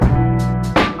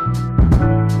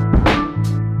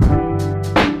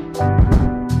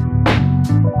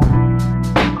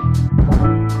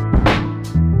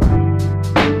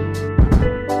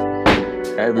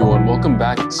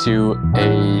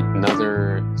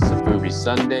Another Safubi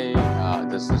Sunday.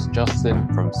 This is Justin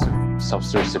from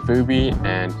Subster Safubi,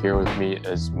 and here with me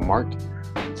is Mark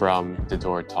from The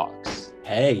Door Talks.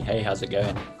 Hey, how's it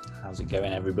going? How's it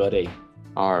going, everybody?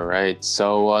 All right,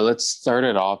 so let's start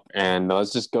it off, and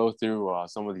let's just go through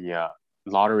some of the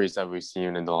lotteries that we've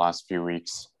seen in the last few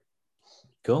weeks.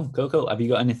 Cool. Have you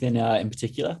got anything in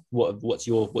particular? What's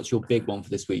your big one for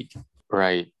this week?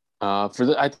 Right.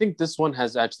 I think this one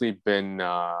has actually been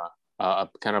a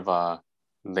kind of a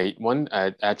late one.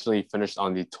 It actually finished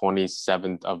on the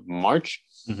 27th of March,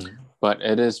 but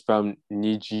it is from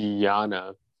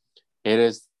Nijiana. It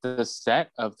is the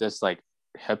set of this like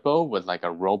hippo with like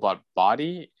a robot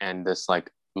body and this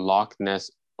like Loch Ness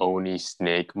Oni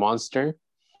snake monster.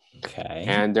 Okay.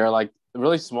 And they're like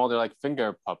really small. They're like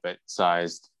finger puppet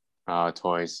sized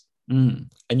toys. And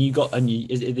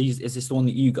is this the one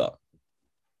that you got?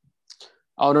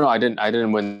 Oh no, I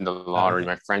didn't win the lottery.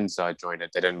 My friends joined it.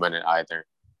 They didn't win it either.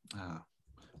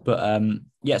 But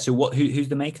yeah. So who's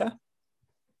the maker?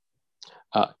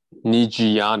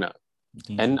 Nijiana.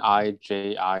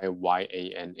 Nijiana.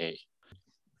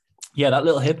 Yeah, that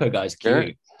little hippo guy's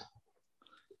cute.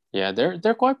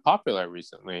 They're quite popular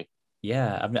recently.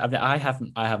 Yeah, I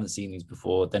haven't seen these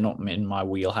before. They're not in my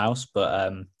wheelhouse,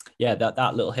 but yeah,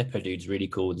 that little hippo dude's really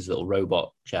cool. This little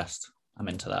robot chest. I'm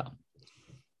into that.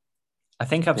 I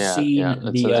think I've seen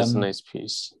that's a nice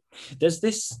piece. There's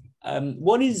this.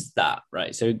 What is that?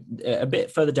 Right. So a bit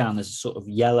further down, there's a sort of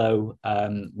yellow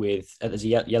there's a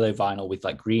yellow vinyl with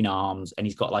like green arms, and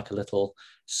he's got like a little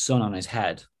sun on his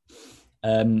head.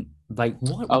 Like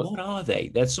what are they?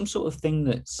 There's some sort of thing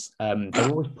that's they're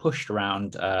always pushed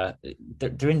around.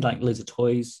 They're in like loads of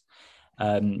toys,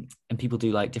 and people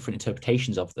do like different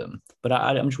interpretations of them. But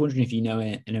I'm just wondering if you know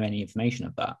any information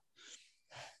of that.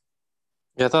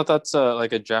 Yeah, I thought that's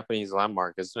like a Japanese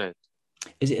landmark, isn't it?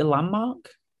 Is it a landmark?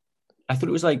 I thought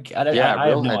it was like I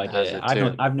have no idea.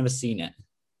 I've never seen it.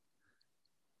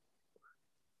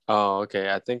 Oh, okay.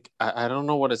 I think I don't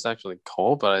know what it's actually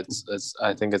called, but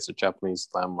I think it's a Japanese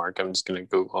landmark. I'm just gonna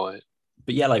Google it.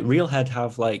 But yeah, like Reelhead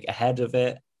have like a head of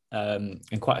it, and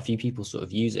quite a few people sort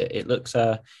of use it. It looks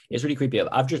it's really creepy.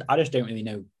 I just don't really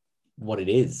know what it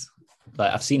is.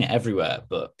 Like I've seen it everywhere,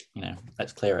 but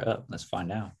let's clear it up. Let's find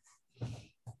out.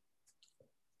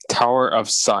 Tower of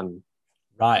Sun.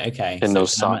 Right. Okay. In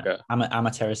Osaka.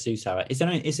 Amaterasu Tower. Is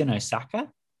it in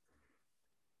Osaka?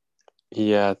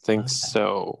 Yeah, I think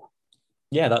so.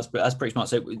 Yeah, that's pretty smart.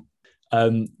 So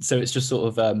it's just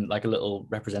sort of like a little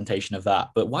representation of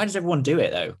that. But why does everyone do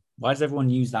it though? Why does everyone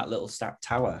use that little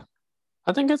tower?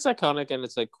 I think it's iconic and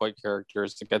it's like quite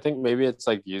characteristic. I think maybe it's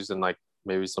like used in like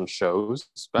maybe some shows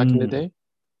back in the day.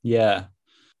 Yeah.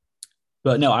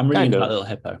 But no, I'm really into that little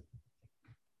hippo.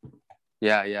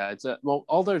 Yeah, it's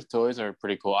all their toys are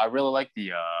pretty cool. I really like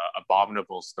the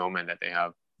abominable snowman that they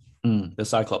have. The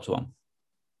Cyclops one.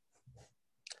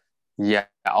 Yeah,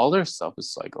 all their stuff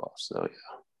is Cyclops, so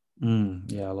yeah.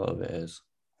 Yeah, a lot of it is.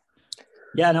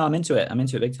 Yeah, no, I'm into it. I'm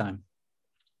into it big time.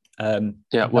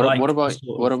 Yeah, what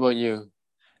about you?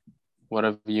 What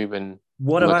have you been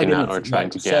looking at or trying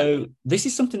to get? So this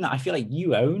is something that I feel like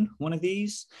you own one of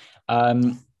these.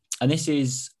 And this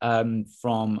is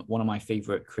from one of my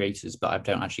favorite creators, but I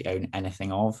don't actually own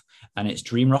anything of. And it's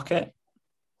Dream Rocket.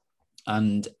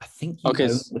 And I think you own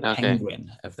the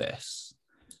penguin of this.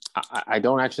 I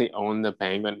don't actually own the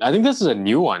penguin. I think this is a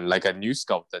new one, like a new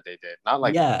sculpt that they did. Not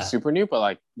like super new, but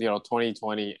like,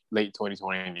 2020, late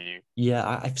 2020 new.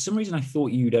 Yeah, for some reason I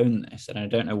thought you'd own this, and I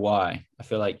don't know why. I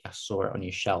feel like I saw it on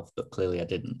your shelf, but clearly I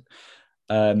didn't.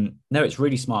 No, it's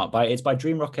really smart. It's by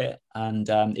Dream Rocket, and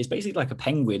it's basically like a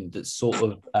penguin that's sort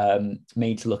of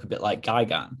made to look a bit like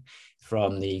Gigan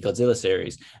from the Godzilla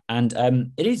series, and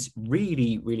it is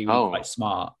really, really, really quite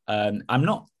smart.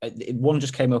 One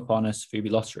just came up on a Safubi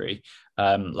lottery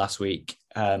last week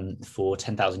for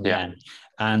 10,000 yen,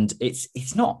 and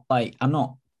it's not like I'm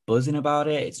not buzzing about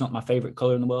it. It's not my favorite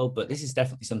color in the world, but this is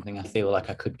definitely something I feel like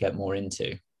I could get more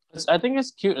into. I think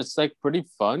it's cute. It's like pretty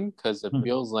fun because it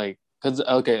feels like.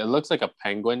 It looks like a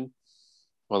penguin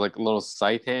with like little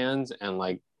scythe hands and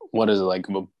like, what is it, like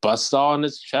a buzzsaw on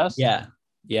its chest? Yeah.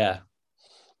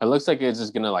 It looks like it's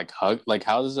just gonna like hug. Like,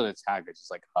 how does it attack? It just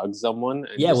like hugs someone.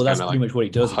 And well, that's pretty much what he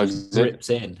does. He just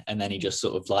rips in and then he just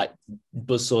sort of like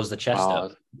buzzsaws the chest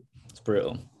up. It's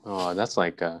brutal. Oh, that's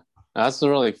that's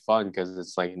really fun because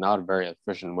it's like not a very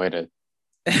efficient way to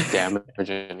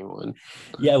damage anyone.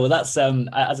 Yeah, well, that's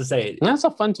as I say, that's a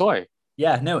fun toy.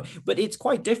 Yeah, no, but it's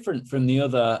quite different from the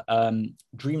other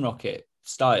Dream Rocket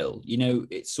style.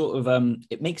 It's sort of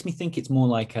it makes me think it's more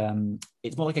like a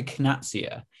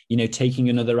Knatsia. taking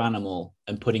another animal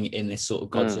and putting it in this sort of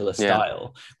Godzilla yeah.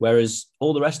 style. Whereas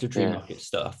all the rest of Dream Rocket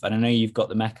stuff, and I know you've got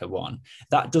the mecha one,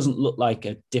 that doesn't look like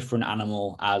a different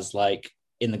animal as like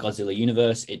in the Godzilla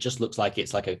universe. It just looks like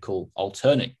it's like a cool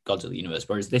alternate Godzilla universe.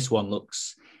 Whereas this one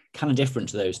looks kind of different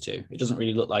to those two. It doesn't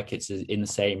really look like it's in the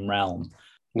same realm.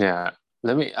 Yeah.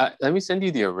 Let me send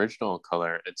you the original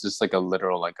color. It's just like a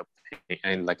literal like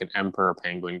an emperor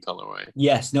penguin colorway.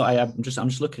 Yes, no, I'm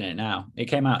just looking at it now. It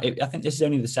came out. I think this is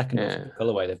only the second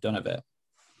colorway they've done of it.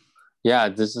 Yeah,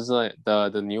 this is like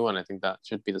the new one. I think that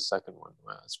should be the second one.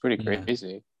 Wow, it's pretty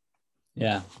crazy.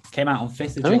 Yeah, came out on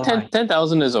 5th of July. I mean,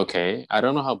 10,000 is okay. I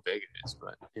don't know how big it is,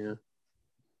 but yeah.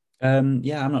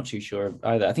 Yeah, I'm not too sure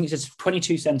either. I think it's just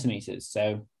 22 centimeters,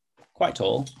 so quite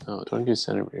tall. Oh, 22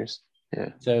 centimeters.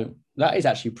 Yeah. So that is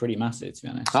actually pretty massive, to be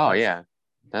honest. Oh, yeah.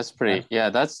 That's pretty,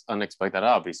 that's unexpected.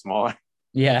 That'll be smaller.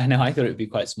 Yeah, no, I thought it would be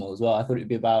quite small as well. I thought it would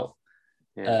be about,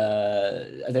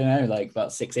 I don't know, like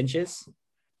about 6 inches.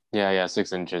 Yeah,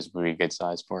 6 inches would be a good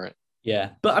size for it. Yeah,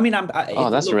 but I mean,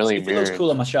 that's really weird. If it looks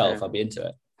cool on my shelf, I'll be into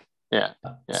it. Yeah.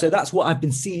 So that's what I've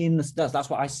been seeing. That's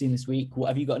what I've seen this week. What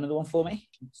have you got? Another one for me?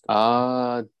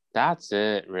 That's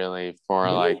it really for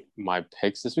like my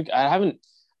picks this week. I haven't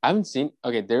seen.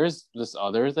 Okay, there's this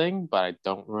other thing, but I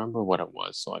don't remember what it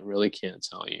was, so I really can't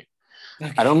tell you.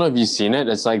 Okay. I don't know if you've seen it.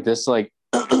 It's like this, like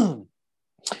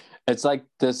it's like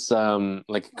this,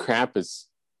 like Krampus.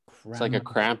 It's like a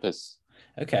Krampus.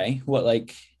 Okay, what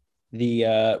like the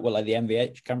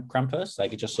MVH Krampus?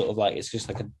 Like it just sort of like it's just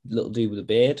like a little dude with a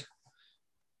beard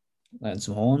and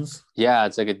some horns. Yeah,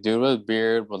 it's like a dude with a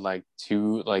beard with like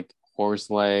 2 like horse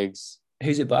legs.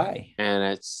 Who's it by? And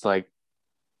it's like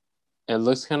it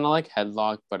looks kind of like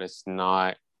Headlock, but it's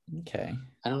not. Okay.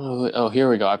 I don't know. Oh, here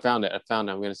we go. I found it. I'm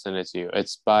going to send it to you.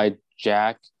 It's by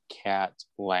Jack Cat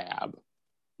Lab.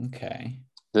 Okay.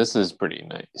 This is pretty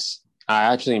nice.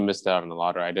 I actually missed out on the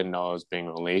lottery. I didn't know it was being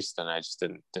released, and I just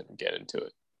didn't get into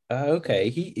it. Okay.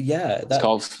 It's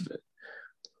called.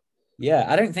 Yeah,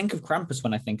 I don't think of Krampus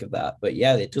when I think of that, but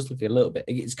yeah, it does look a little bit.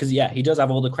 It's because he does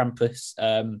have all the Krampus,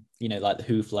 like the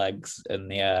hoof legs and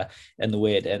the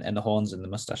weird and the horns and the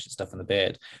mustache and stuff and the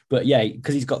beard. But yeah,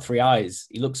 because he's got 3 eyes,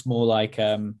 he looks more like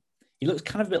he looks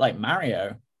kind of a bit like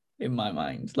Mario in my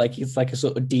mind. Like he's like a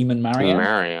sort of demon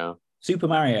Mario. Super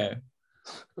Mario.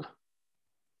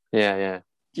 Yeah.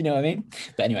 Do you know what I mean?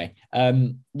 But anyway,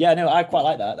 I quite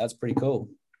like that. That's pretty cool.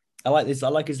 I like this. I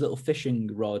like his little fishing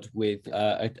rod with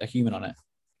a human on it.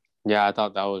 Yeah, I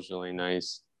thought that was really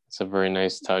nice. It's a very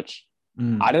nice touch.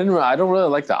 I don't really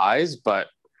like the eyes, but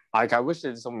like I wish they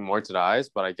did something more to the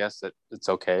eyes, but I guess it's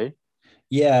okay.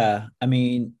 Yeah, I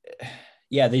mean,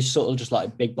 they sort of just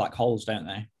like big black holes, don't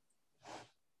they?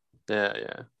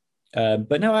 Yeah.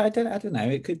 But no, I don't know.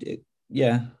 It could.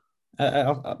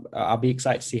 I'll be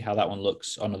excited to see how that one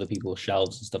looks on other people's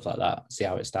shelves and stuff like that. See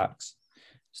how it stacks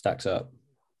up.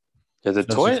 Yeah, the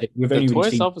toy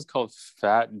itself is called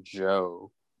Fat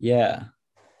Joe. Yeah.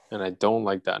 And I don't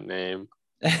like that name.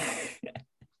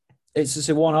 It's just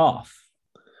a one-off.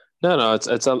 No,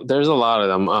 there's a lot of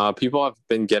them. People have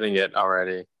been getting it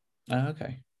already. Oh,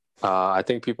 okay. I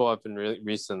think people have been really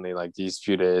recently, like these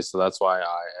few days, so that's why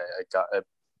I got it.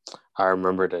 I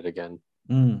remembered it again.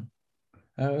 Oh,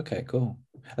 okay, cool.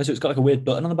 Oh, so it's got like a weird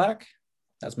button on the back?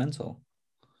 That's mental.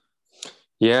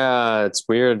 Yeah, it's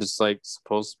weird. It's like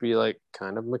supposed to be like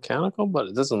kind of mechanical, but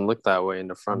it doesn't look that way in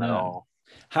the front at all.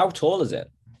 How tall is it?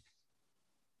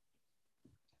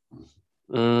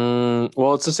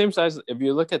 Well, it's the same size. If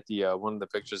you look at the one of the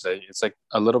pictures, it's like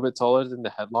a little bit taller than the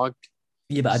Headlock.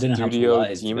 Yeah, but I don't know how tall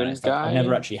that is. Demon guy. I've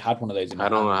never actually had one of those. I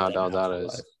don't know how tall that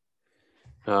is.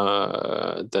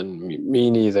 Then me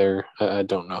neither. I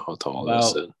don't know how tall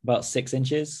this is. About 6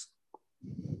 inches.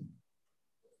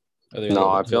 No,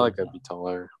 I feel like I'd be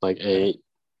taller, like 8.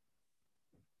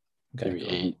 Okay, maybe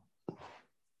cool. 8.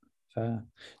 Fair.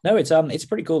 No, it's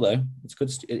pretty cool though. It's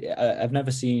good. I've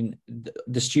never seen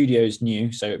the studio's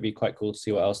new, so it'd be quite cool to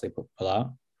see what else they pull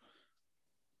out.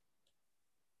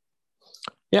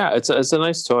 Yeah, it's a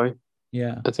nice toy.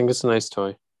 Yeah, I think it's a nice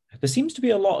toy. There seems to be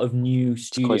a lot of new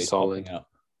studios popping up.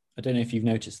 I don't know if you've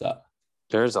noticed that.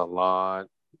 There's a lot.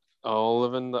 All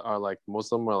of them are like,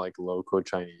 most of them are like local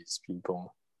Chinese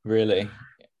people. Really?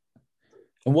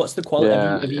 And what's the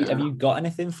quality? Have you got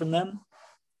anything from them?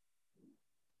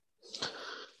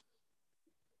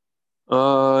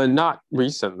 Not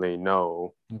recently,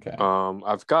 no. Okay.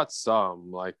 I've got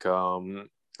some like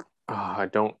I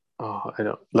don't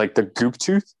like the Goop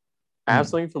Tooth. I have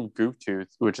something from Goop Tooth,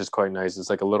 which is quite nice. It's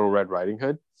like a little Red Riding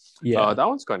Hood. Yeah, that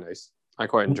one's quite nice. I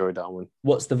quite enjoyed that one.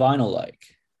 What's the vinyl like?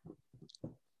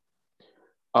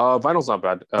 Vinyl's not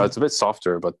bad. It's a bit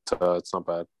softer, but it's not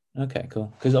bad. Okay,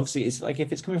 cool. Because obviously it's like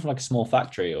if it's coming from like a small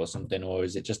factory or something, or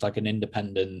is it just like an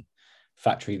independent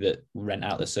factory that rent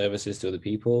out the services to other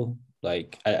people?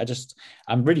 Like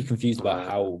I'm really confused about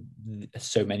how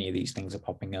so many of these things are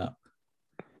popping up.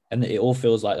 And it all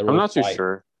feels like I'm not too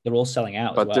sure. they're all selling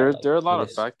out as But well. there are a lot Like,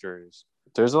 of factories.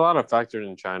 There's a lot of factories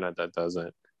in China that does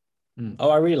it. Oh,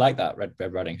 I really like that Red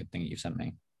Riding Hood thing that you sent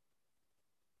me.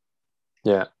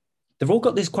 Yeah. They've all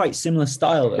got this quite similar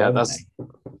style, though, Yeah, haven't that's they?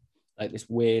 Like this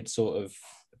weird sort of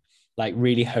like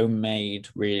really homemade,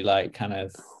 really like kind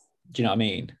of. Do you know what I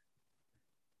mean?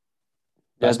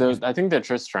 yeah. I think they're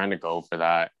just trying to go for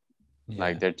that. Yeah,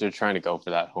 Like they're trying to go for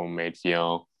that homemade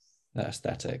feel that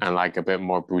aesthetic. and like a bit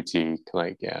more boutique.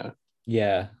 Like yeah.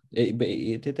 Yeah,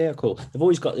 they are cool. They've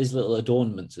always got these little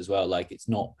adornments as well. Like it's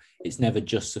never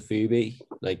just Sofubi.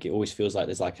 Like it always feels like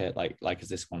there's like a like as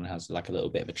this one has like a little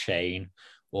bit of a chain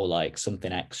or like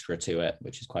something extra to it,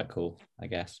 which is quite cool, I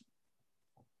guess.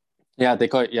 Yeah,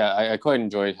 I quite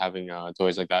enjoyed having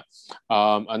toys like that.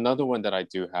 Another one that I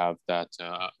do have that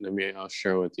I'll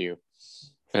share with you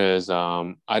is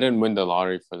I didn't win the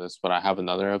lottery for this, but I have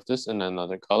another of this in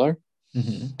another color.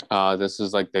 Mm-hmm. This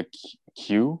is like the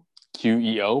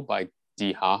QEO by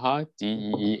Deehaha,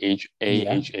 Deehahha.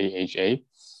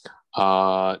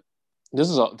 This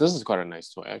is quite a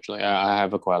nice toy actually. I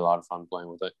have quite a lot of fun playing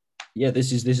with it. Yeah,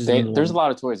 this is there's a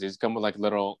lot of toys. These come with like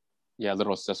little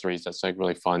accessories that's like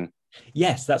really fun.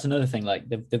 Yes, that's another thing. Like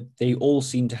they all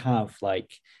seem to have like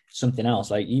something else.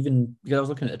 Like even because I was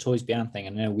looking at the Toys Beyond thing,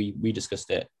 and I know we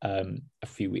discussed it a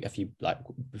few like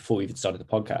before we even started the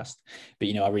podcast. But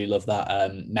I really love that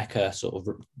mecha sort of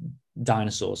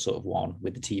dinosaur sort of one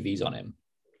with the TVs on him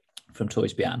from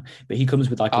Toys Beyond. But he comes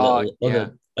with like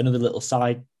another little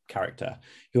side character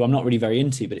who I'm not really very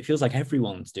into, but it feels like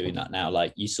everyone's doing that now.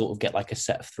 Like you sort of get like a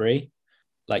set of 3.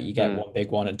 Like you get one big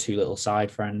one and 2 little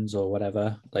side friends or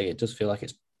whatever. Like it does feel like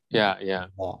it's yeah.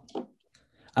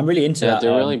 I'm really into that.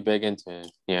 They're really big into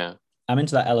it. Yeah. I'm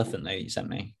into that elephant that you sent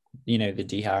me. The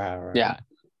Deehaha. Yeah.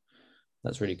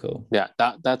 That's really cool. Yeah,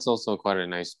 that's also quite a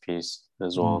nice piece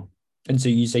as well. And so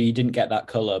you say you didn't get that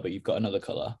color, but you've got another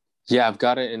color. Yeah, I've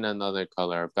got it in another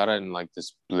color. I've got it in like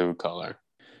this blue color.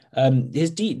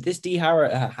 This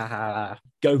Deehaha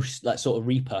ghost, like sort of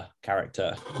Reaper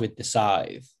character with the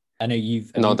scythe. I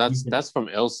know that's from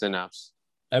Ill Synapse.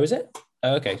 Oh, is it?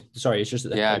 Oh, okay. Sorry, it's just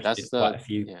that that's quite a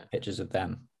few pictures of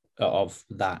them of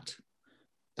that.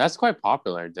 That's quite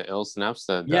popular. The Ill Synapse.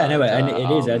 And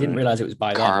it is. I didn't realize it was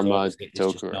by Karma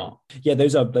Tokuro. Yeah,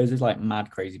 those are like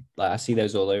mad crazy. Like I see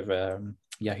those all over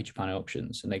Yahoo Japan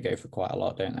auctions, and they go for quite a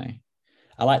lot, don't they?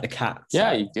 I like the cat.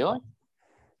 Yeah, you do like.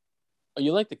 Oh,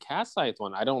 you like the cat size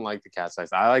one? I don't like the cat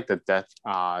size. I like the the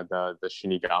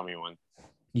Shinigami one.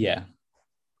 Yeah,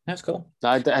 that's cool.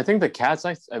 I think the cat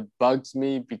size bugs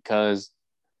me because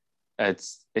it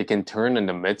can turn in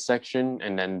the midsection,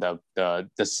 and then the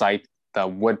sight, the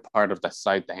wood part of the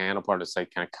sight, the handle part of the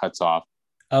sight kind of cuts off.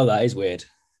 Oh, that is weird.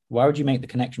 Why would you make the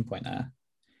connection point there?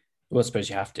 Well, I suppose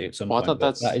you have to at some point. I thought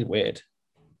that is weird.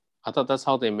 I thought that's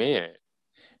how they made it.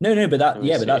 No, but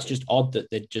that's just odd that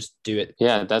they just do it.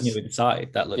 Yeah, that's with the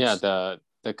side. That looks. Yeah,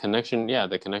 the connection. Yeah,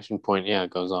 the connection point. Yeah,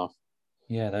 it goes off.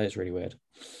 Yeah, that is really weird.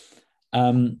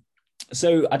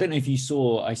 So I don't know if you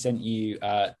saw. I sent you.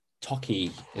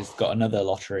 Toki has got another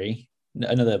lottery,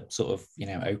 another sort of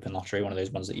open lottery, one of those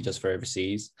ones that he does for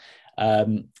overseas.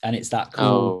 And it's that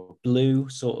cool blue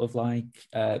sort of like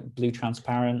blue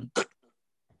transparent.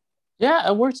 Yeah,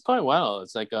 it works quite well.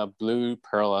 It's like a blue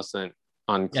pearlescent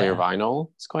on clear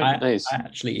vinyl. It's quite nice. I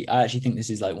actually think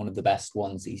this is like one of the best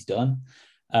ones he's done.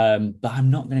 But I'm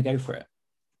not going to go for it.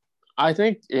 I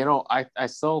think I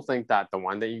still think that the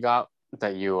one that you got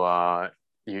that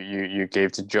you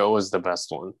gave to Joe was the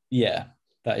best one. Yeah,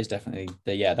 that is definitely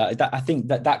that I think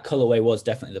that colorway was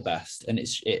definitely the best, and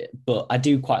but I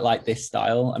do quite like this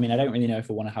style. I mean, I don't really know if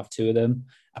I want to have 2 of them.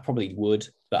 I probably would,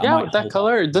 but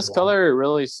this color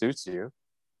really suits you.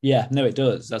 Yeah, no, it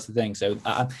does. That's the thing. So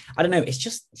I don't know. It's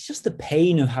just the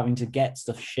pain of having to get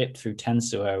stuff shipped through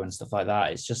Tensuo and stuff like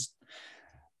that. It's just,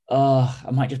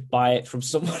 I might just buy it from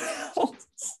someone else,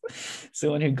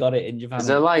 someone who got it in Japan. Is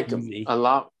it like a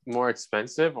lot more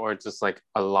expensive or just like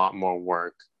a lot more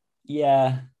work?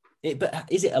 Yeah, but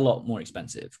is it a lot more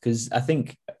expensive? Because I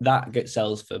think that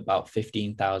sells for about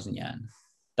 15,000 yen.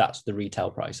 That's the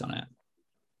retail price on it.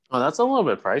 Oh, that's a little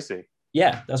bit pricey.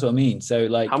 Yeah, that's what I mean. So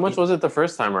like, how much was it the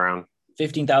first time around?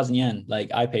 15,000 yen.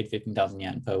 Like I paid 15,000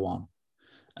 yen per one.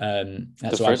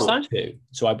 That's the first time? 2.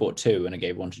 So I bought 2 and I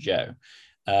gave one to Joe.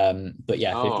 But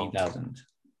yeah, 15,000.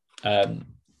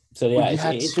 So yeah, you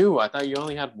had 2. I thought you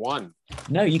only had 1.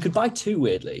 No, you could buy 2.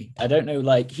 Weirdly, I don't know.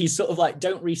 Like he's sort of like,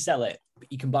 don't resell it.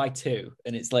 you can buy two,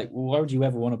 and it's like, well, why would you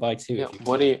ever want to buy two Yeah, if you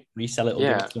what do you? resell it or give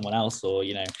Yeah, it to someone else, or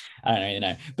I don't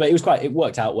know. But it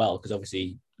worked out well because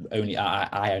obviously only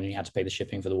I only had to pay the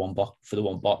shipping for the one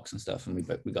box and stuff, and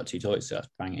we got two toys, so that's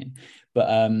banging. But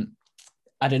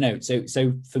I don't know.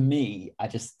 So for me, I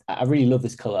really love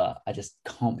this color. I just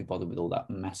can't be bothered with all that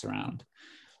mess around.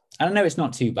 I don't know, it's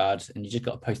not too bad, and you just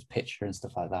got to post a picture and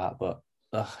stuff like that, but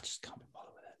I just can't be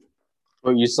bothered with it.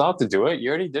 well, you still have to do it. You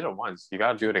already did it once. You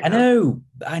got to do it again.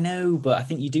 I know, but I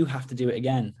think you do have to do it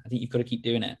again. I think you've got to keep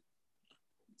doing it.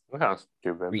 Look how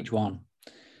stupid. For each one.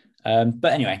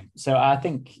 But anyway, so I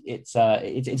think it's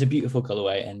a beautiful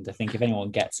colorway, and I think if anyone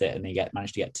gets it and they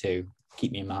manage to get two,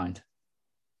 keep me in mind.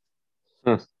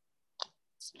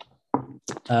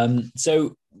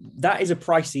 So that's a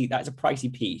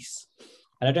pricey piece.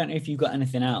 And I don't know if you've got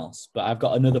anything else, but I've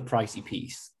got another pricey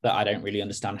piece that I don't really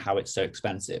understand how it's so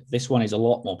expensive. This one is a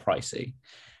lot more pricey,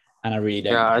 and I really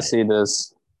don't. Yeah, I see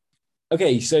this.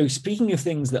 Okay, so speaking of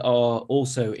things that are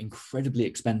also incredibly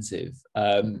expensive,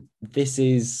 this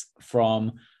is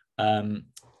from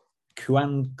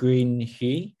Kuan Green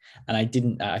He, and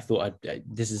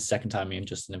this is the second time me and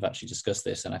Justin have actually discussed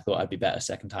this, and I thought I'd be better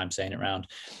second time saying it around,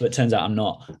 but it turns out I'm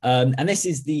not. And this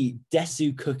is the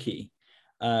Desu cookie.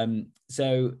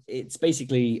 So it's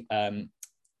basically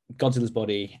Godzilla's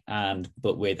body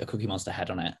but with a Cookie Monster head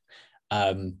on it.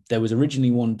 There was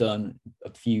originally one done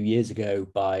a few years ago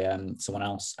by someone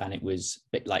else, and it was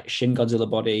a bit like Shin Godzilla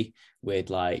body with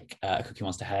like a Cookie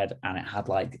Monster head, and it had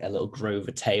like a little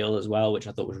Grover tail as well, which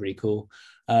I thought was really cool.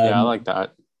 Yeah, I like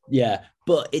that. Yeah,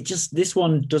 but this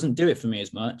one doesn't do it for me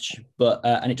as much,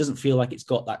 and it doesn't feel like it's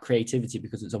got that creativity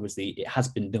because it has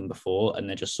been done before, and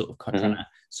they're just sort of trying to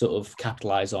sort of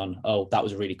capitalize on, oh, that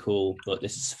was really cool, but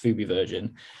this is a Fubi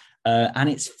version, and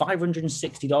it's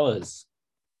 $560.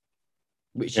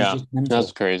 Which is just mental.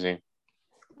 That's crazy.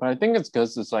 But I think it's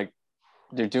because it's like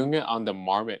they're doing it on the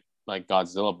Marmot like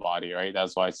Godzilla body, right?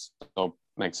 That's why it's so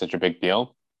like such a big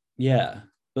deal. Yeah,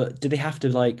 but do they have to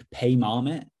like pay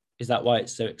Marmot? Is that why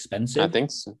it's so expensive? I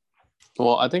think so.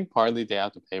 Well, I think partly they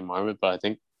have to pay Marmot, but I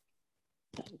think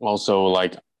also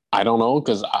like I don't know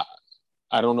because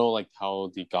I don't know like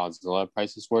how the Godzilla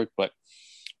prices work, but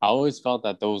I always felt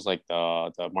that those like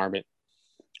the Marmot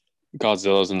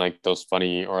Godzillas and like those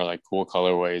funny or like cool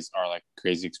colorways are like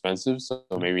crazy expensive. So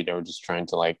maybe they were just trying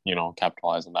to like,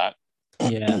 capitalize on that.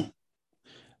 Yeah.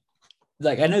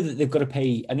 Like I know that they've got to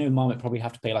pay, I know Marmot probably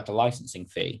have to pay like a licensing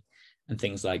fee and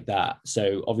things like that.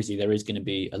 So obviously there is going to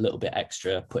be a little bit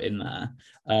extra put in there.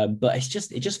 But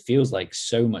it just feels like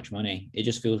so much money. It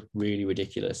just feels really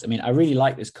ridiculous. I mean, I really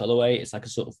like this colorway. It's like a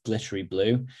sort of glittery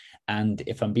blue. And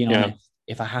if I'm being honest,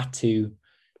 if I had to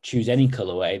choose any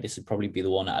colorway, this would probably be the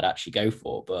one that I'd actually go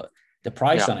for, but the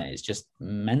price on it is just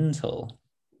mental.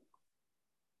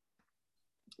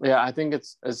 Yeah, I think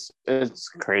it's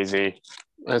crazy.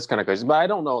 It's kind of crazy, but I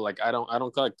don't know. Like, I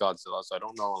don't collect Godzilla, so I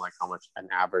don't know like how much an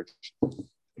average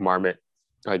Marmot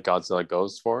like Godzilla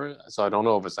goes for. So I don't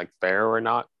know if it's like fair or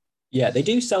not. Yeah, they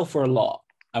do sell for a lot.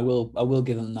 I will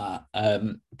give them that.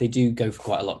 They do go for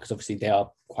quite a lot because obviously they are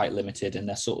quite limited and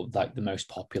they're sort of like the most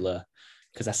popular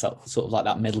because they're sort of like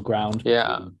that middle ground.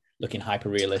 Yeah, looking hyper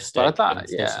realistic. But I thought,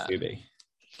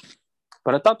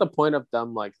 But I thought the point of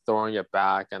them like throwing it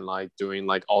back and like doing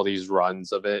like all these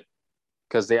runs of it,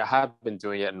 because they have been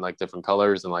doing it in like different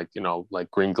colors and like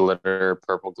like green glitter,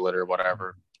 purple glitter,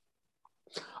 whatever.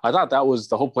 I thought that was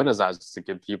the whole point of that, is to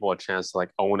give people a chance to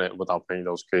like own it without paying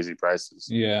those crazy prices.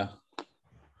 Yeah.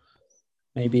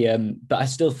 Maybe, but I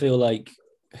still feel like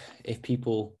if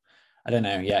people, I don't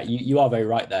know. Yeah, you are very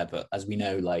right there. But as we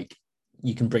know, like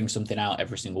you can bring something out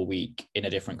every single week in a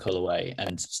different colorway,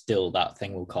 and still that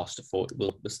thing will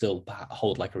will still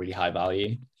hold like a really high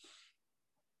value.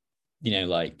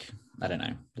 Like I don't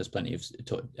know. There's plenty of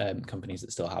companies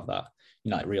that still have that.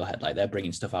 Like Realhead, like they're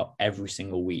bringing stuff out every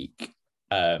single week.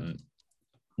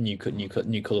 New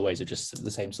colorways are just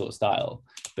the same sort of style,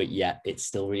 but yet it's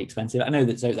still really expensive. I know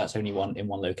that's only in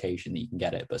one location that you can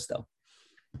get it, but still.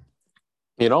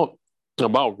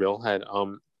 About Realhead,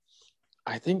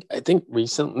 I think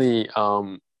recently,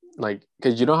 like,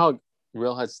 because how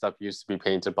Realhead stuff used to be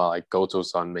painted by like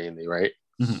Goto-san mainly, right?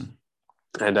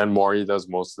 Mm-hmm. And then Mori does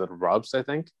most of the rubs, I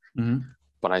think. Mm-hmm.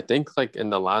 But I think like in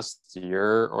the last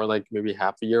year or like maybe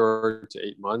half a year or to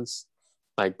 8 months,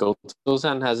 like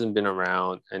Goto-san hasn't been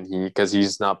around, and because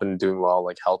he's not been doing well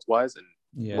like health wise, and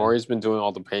Mori's been doing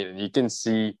all the paint, and you can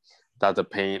see that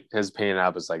his paint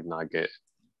app is like not good.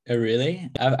 Oh really?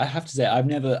 I have to say I've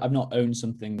not owned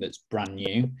something that's brand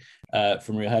new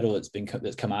from Realhead or that's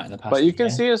come out in the past. But you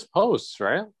can see his posts,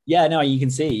 right? Yeah, no, you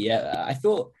can see. Yeah, I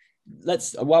thought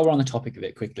while we're on the topic of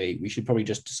it quickly, we should probably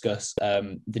just discuss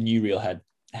the new real head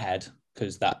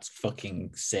because that's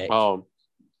fucking sick. Oh,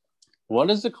 what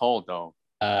is it called though?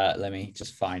 Let me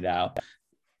just find out.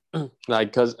 Like,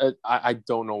 because I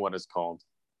don't know what it's called.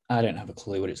 I don't have a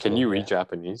clue what it's called. Can you read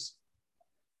Japanese?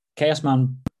 Chaos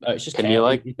Man. It's just Can Chaos. you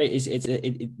like?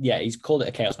 Yeah, he's called it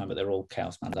a Chaos Man, but they're all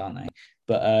Chaos Mans, aren't they?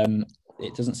 But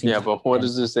it doesn't seem. Yeah, but what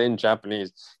does it say in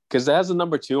Japanese? Because it has a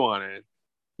number 2 on it.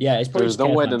 Yeah, it's probably. There's no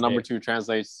way the number 2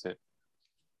 translates it.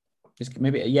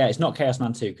 It's not Chaos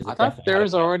Man 2 because I thought there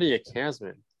was already a Chaos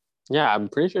Man. Yeah, I'm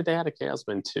pretty sure they had a Chaos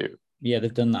Man 2. Yeah,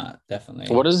 they've done that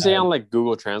definitely. What does it say on like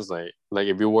Google Translate? Like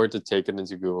if you were to take it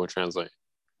into Google Translate.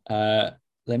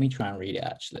 Let me try and read it.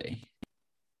 Actually,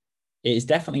 it is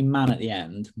definitely man at the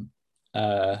end.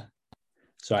 Sorry,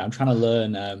 I'm trying to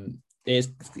learn. I'm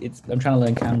trying to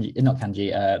learn kanji, not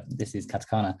kanji. This is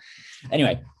katakana.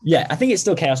 Anyway, yeah, I think it's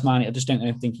still Chaos Man. I just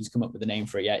don't think he's come up with a name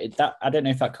for it yet. I don't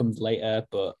know if that comes later,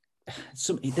 but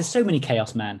there's so many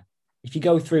Chaos Men. If you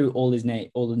go through all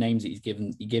the names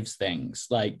that he gives things.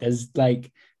 Like there's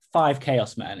like 5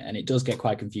 Chaos Men, and it does get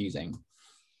quite confusing.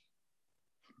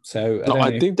 So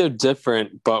I think they're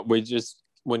different, but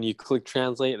when you click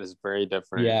translate, it's very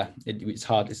different. Yeah, it's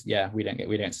hard. We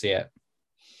don't see it.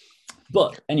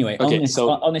 But anyway, okay,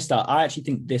 on this start, I actually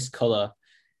think this color.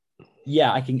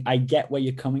 Yeah, I get where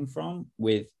you're coming from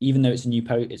with, even though it's a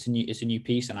new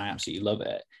piece, and I absolutely love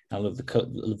it. I love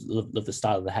love the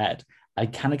style of the head. I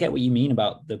kind of get what you mean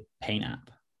about the paint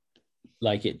app.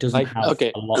 Like it doesn't have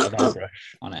a lot of airbrush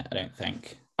on it. I don't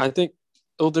think. I think.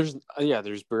 Oh, there's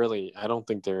barely. I don't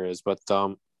think there is, but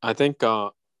I think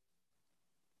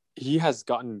he has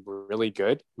gotten really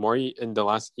good. Mori in the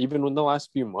last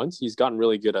few months, he's gotten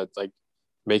really good at like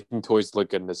making toys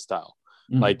look good in his style.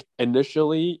 Mm-hmm. Like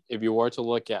initially, if you were to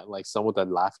look at like some of the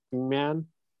Laughing Man,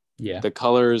 the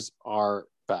colors are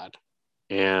bad.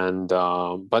 And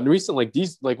but recently, like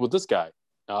these, like with this guy,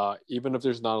 even if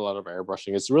there's not a lot of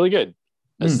airbrushing, it's really good.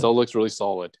 It still looks really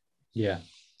solid. Yeah.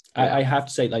 I have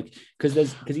to say, like,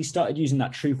 because he started using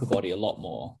that trooper body a lot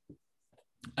more,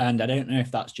 and I don't know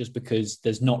if that's just because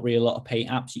there's not really a lot of paint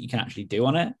apps that you can actually do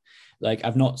on it. Like,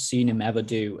 I've not seen him ever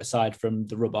do, aside from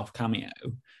the rub-off camo.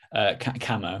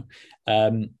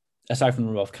 Aside from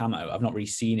the rub-off camo, I've not really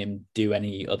seen him do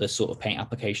any other sort of paint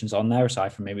applications on there,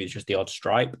 aside from maybe it's just the odd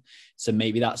stripe. So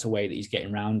maybe that's a way that he's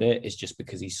getting around it. It's just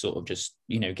because he's sort of just,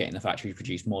 getting the factory to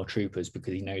produce more troopers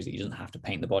because he knows that he doesn't have to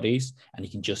paint the bodies and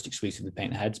he can just exclusively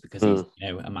paint the heads because he's,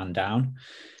 a man down.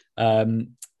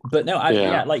 But no,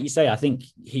 like you say, I think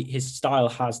his style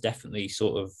has definitely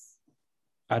sort of,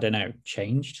 I don't know,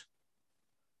 changed.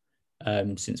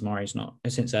 Since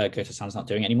Goto-san's not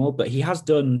doing it anymore, but he has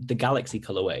done the Galaxy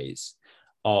colorways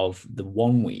of the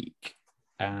 1 week,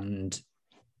 and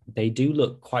they do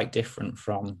look quite different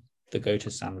from the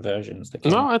Goto-san versions.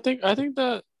 No, I think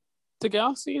that the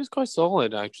Galaxy is quite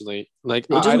solid actually. Like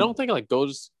I don't think like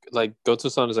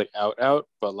Goto-san is like out,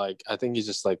 but like I think he's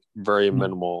just like very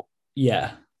minimal.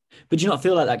 Yeah, but do you not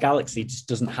feel like that Galaxy just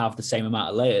doesn't have the same amount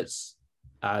of layers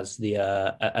as the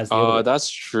other? That's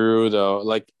true though.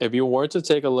 Like if you were to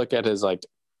take a look at his like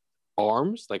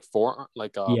arms, like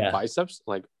biceps,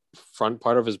 like front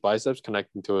part of his biceps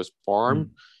connecting to his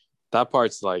forearm, that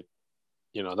part's like,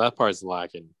 that part's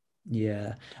lacking.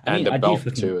 Yeah, the belt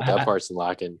too. That part's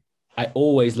lacking. I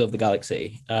always love the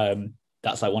Galaxy.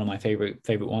 That's like one of my favorite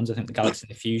ones. I think the Galaxy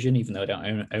and the Fusion, even though I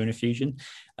don't own a Fusion.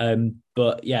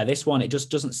 But yeah, this one, it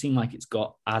just doesn't seem like it's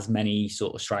got as many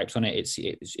sort of stripes on it.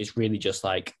 It's really just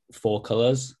like 4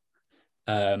 colors.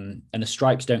 And the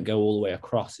stripes don't go all the way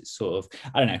across. It's sort of,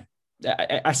 I don't know.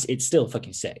 It's still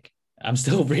fucking sick. I'm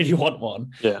still really want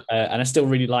one. Yeah. And I still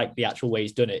really like the actual way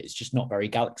he's done it. It's just not very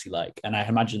Galaxy-like. And I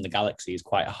imagine the Galaxy is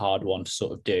quite a hard one to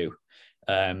sort of do.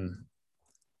 Banging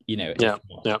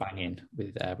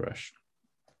with airbrush.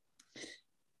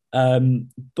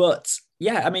 But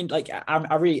yeah, I mean, like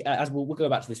I really, as we'll go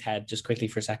back to this head just quickly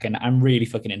for a second. I'm really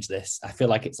fucking into this. I feel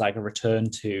like it's like a return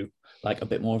to like a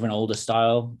bit more of an older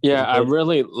style. Yeah, I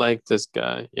really like this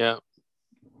guy. Yeah,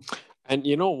 and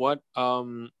you know what?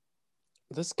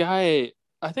 This guy,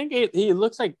 I think he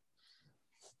looks like,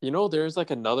 there's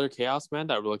like another Chaos Man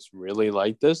that looks really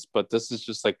like this, but this is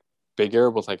just like bigger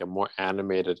with like a more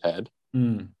animated head.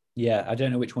 Yeah, I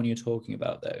don't know which one you're talking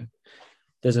about though.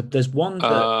 There's one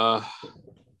that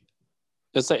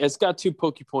it's like it's got 2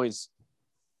 Poke Points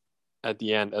at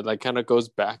the end. It like kind of goes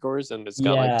backwards and it's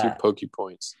got like 2 Poke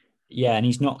Points. Yeah, and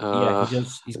he's not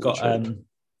he's got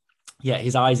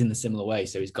his eyes in the similar way.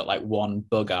 So he's got like one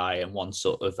bug eye and one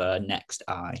sort of next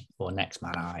eye or next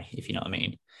man eye, if you know what I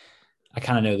mean. I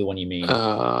kind of know the one you mean.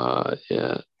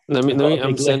 Yeah. I've got a I'm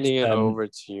big list. sending it over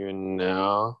to you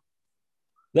now.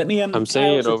 Let me. I'm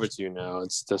sending it over to you now.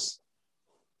 It's just.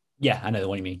 Yeah, I know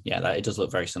what you mean. Yeah, it does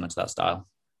look very similar to that style.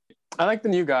 I like the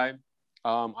new guy.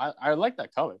 I like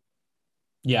that color.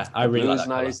 Yeah, I really like that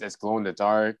nice. color. It's glow in the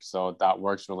dark, so that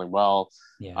works really well.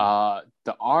 Yeah.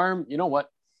 The arm, you know what?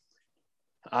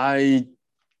 I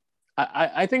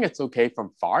think it's okay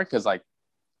from far because like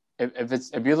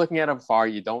if you're looking at it from far,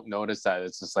 you don't notice that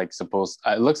it's just like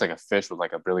it looks like a fish with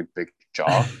like a really big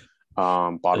jaw,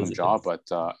 bottom jaw, but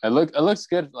it looks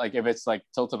good. Like if it's like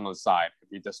tilted on the side,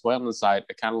 if you display it on the side,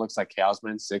 it kind of looks like Chaos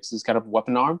Man 6's kind of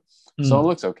weapon arm, so it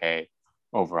looks okay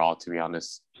overall, to be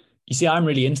honest. You see, I'm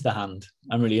really into the hand.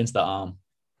 I'm really into that arm.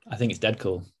 I think it's dead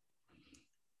cool.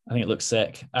 I think it looks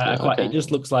sick. Okay. It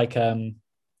just looks like I don't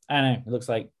know. It looks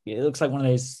like one of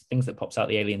those things that pops out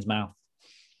the alien's mouth.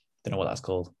 Don't know what that's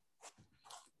called.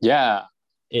 Yeah.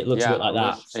 It looks a bit like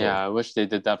that. I wish they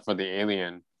did that for the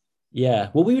alien. Yeah.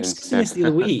 Well, we were discussing this the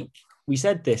other week. We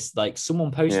said this, like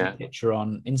someone posted a picture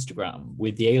on Instagram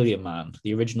with the alien man,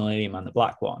 the original alien man, the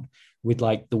black one, with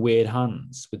like the weird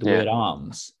hands, with the weird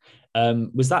arms.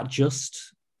 Was that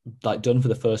just like done for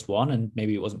the first one and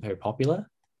maybe it wasn't very popular?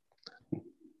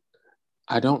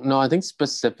 I don't know. I think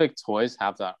specific toys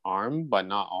have that arm, but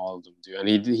not all of them do. And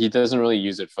he doesn't really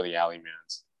use it for the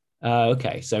Alley-Mans.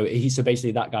 Okay. So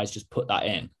basically that guy's just put that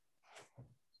in.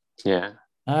 Yeah.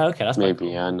 Okay, that's maybe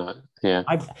cool.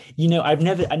 I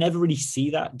never really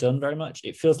see that done very much.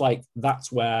 It feels like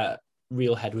that's where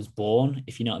Reelhead was born,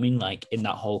 if you know what I mean, like in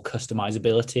that whole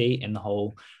customizability, in the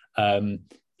whole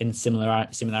in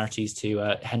similarities to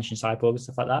Henshin Cyborg and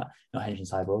stuff like that. Not Henshin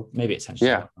Cyborg, maybe it's Henshin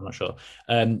Cyborg, I'm not sure.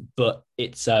 But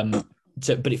it's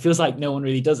but it feels like no one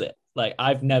really does it. Like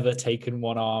I've never taken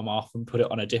one arm off and put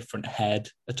it on a different head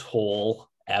at all,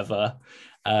 ever.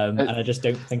 And I just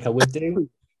don't think I would do.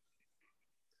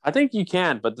 I think you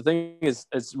can, but the thing is,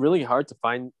 it's really hard to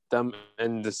find them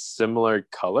in the similar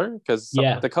color because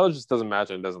the color just doesn't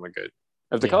match and it doesn't look good.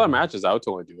 If the color matches, I would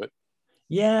totally do it.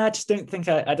 Yeah, I just don't think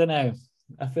I don't know.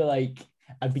 I feel like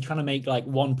I'd be trying to make like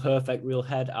one perfect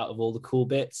Reelhead out of all the cool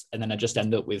bits, and then I just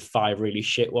end up with 5 really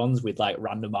shit ones with like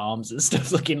random arms and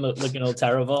stuff looking all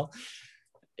terrible.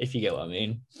 If you get what I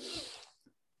mean.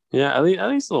 Yeah, at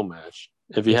least it'll match.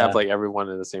 If you have like everyone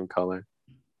in the same color.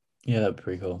 Yeah, that'd be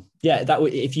pretty cool. Yeah, that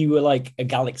would, if you were like a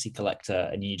Galaxy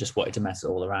collector and you just wanted to mess it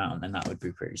all around, then that would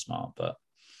be pretty smart. But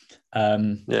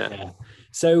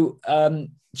So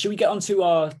should we get on to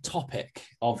our topic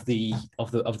of the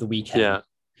weekend? Yeah.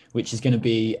 Which is going to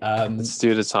be let's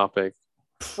do the topic.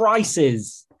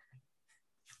 Prices,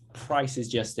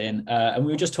 Justin. And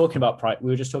we were just talking about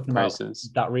prices.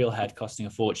 That Reelhead costing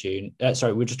a fortune.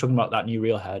 We were just talking about that new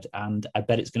Reelhead, and I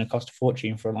bet it's going to cost a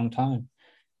fortune for a long time.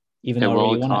 Even though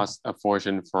it will cost a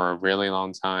fortune for a really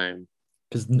long time.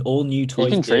 Because all new toys.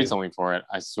 You can trade something for it,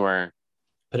 I swear.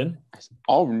 Pardon?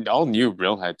 All new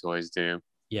Reelhead toys do.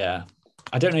 Yeah.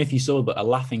 I don't know if you saw, but a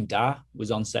Laughing Da was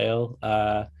on sale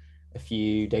a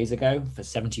few days ago for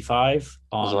 75.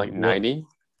 Was it like 90?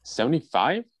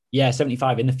 75? Yeah,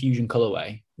 75 in the Fusion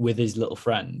colorway with his little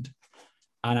friend.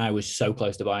 And I was so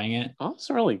close to buying it. Oh, that's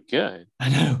really good. I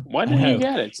know. Why didn't you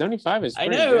get it? 75 is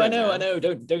pretty good. I know.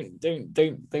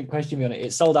 Don't question me on it.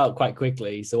 It sold out quite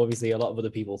quickly. So obviously a lot of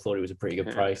other people thought it was a pretty good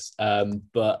price.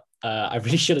 But I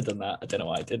really should have done that. I don't know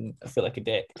why I didn't. I feel like a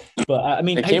dick. But I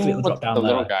mean, it came with the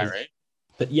little guy, right?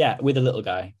 But yeah, with a little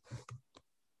guy.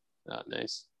 Oh,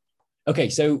 nice. Okay,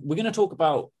 so we're going to talk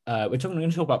about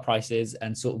prices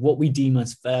and sort of what we deem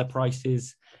as fair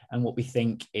prices, and what we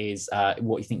think is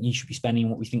what you think you should be spending,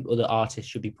 what we think other artists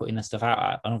should be putting their stuff out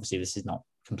at. And obviously, this is not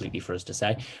completely for us to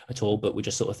say at all, but we're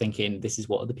just sort of thinking this is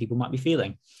what other people might be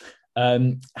feeling.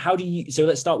 So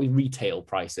let's start with retail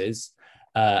prices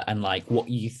and like what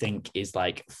you think is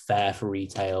like fair for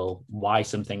retail, why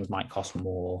some things might cost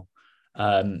more.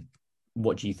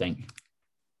 What do you think?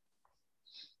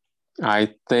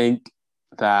 I think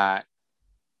that,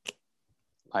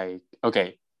 like,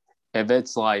 okay, if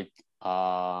it's like,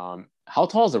 how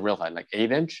tall is the Reelhead? Like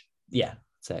 8-inch? Yeah,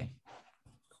 say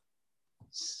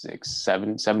 6,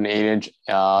 7, 8-inch.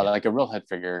 Like a Reelhead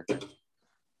figure,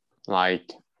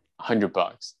 like $100,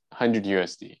 100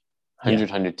 USD, 100,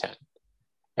 110.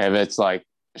 If it's like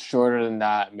shorter than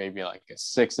that, maybe like a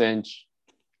 6-inch,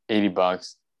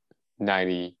 $80,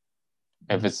 90.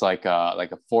 If it's like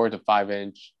a 4 to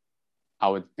 5-inch, I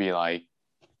would be like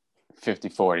 50,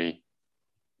 40.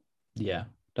 Yeah,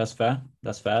 that's fair.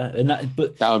 And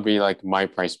that would be like my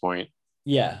price point.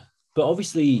 Yeah, but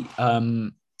obviously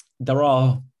there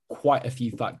are quite a few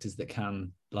factors that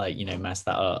can, like, mess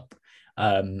that up.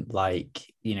 Like,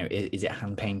 is it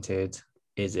hand painted?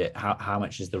 is it? How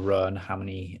much is the run? How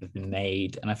many have been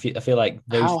made? And I feel like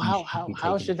those things should be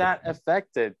How taken should into that account.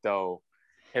 affect it though?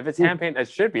 If it's Well, hand painted, it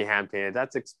should be hand painted.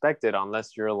 That's expected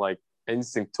unless you're like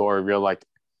Instinct or you're like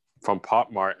from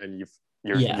Pop Mart and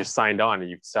you're yeah, signed on and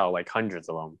you sell like hundreds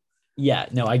of them. yeah,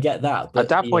 no, I get that,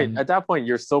 but At that point,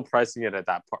 you're still pricing it at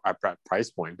that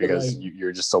price point but because like,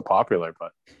 you're just so popular.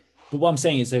 But but what I'm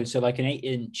saying is, so like an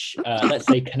 8-inch, let's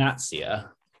say Kanatsea,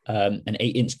 an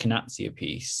 8-inch Kanatsea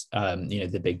piece,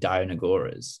 the big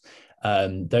Dianogoras.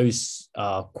 Those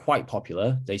are quite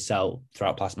popular. They sell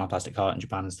throughout My Plastic Heart in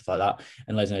Japan and stuff like that,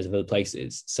 and loads and loads of other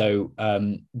places. So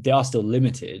they are still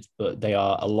limited, but they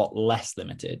are a lot less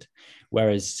limited.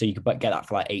 Whereas, so you could get that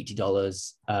for like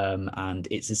 $80, and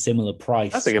it's a similar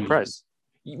price. that's a good price.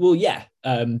 Well, yeah,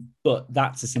 but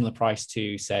that's a similar price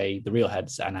to, say, the real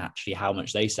heads and actually how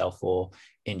much they sell for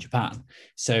in Japan.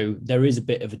 So there is a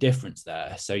bit of a difference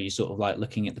there. So you're sort of like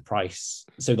looking at the price.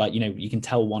 So like, you can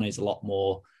tell one is a lot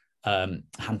more hand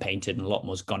painted and a lot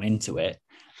more's gone into it.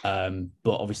 But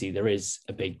obviously there is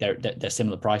they're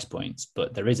similar price points,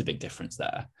 but there is a big difference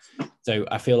there. So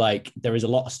I feel like there is a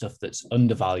lot of stuff that's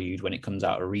undervalued when it comes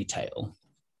out of retail,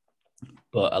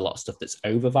 but a lot of stuff that's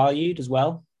overvalued as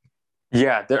well.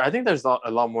 Yeah, I think there's a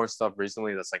lot more stuff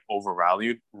recently that's like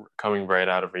overvalued coming right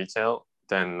out of retail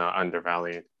than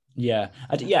undervalued. Yeah,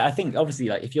 I think obviously,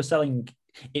 like, if you're selling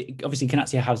it, obviously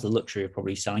Kanatsea has the luxury of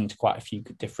probably selling to quite a few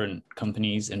different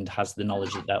companies and has the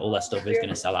knowledge that all their stuff is going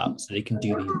to sell out, so they can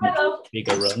do these much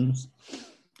bigger runs.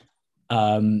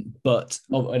 But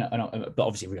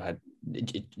obviously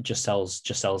it just sells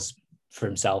for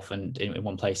himself and in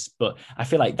one place. But I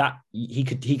feel like that he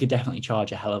could definitely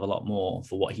charge a hell of a lot more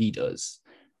for what he does.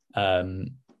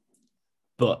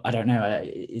 But I don't know.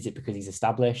 Is it because he's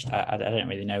established? I don't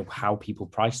really know how people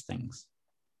price things.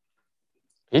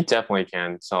 He definitely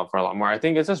can sell for a lot more. I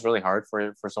think it's just really hard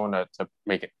for someone to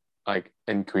make it like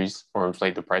increase or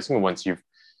inflate the pricing once you've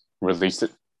released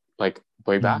it like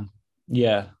way back.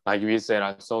 Yeah. Like if you said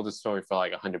I sold this story for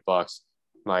like $100,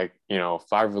 like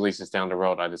 5 releases down the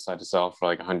road, I decide to sell for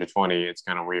like 120. It's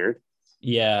kind of weird.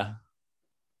 Yeah.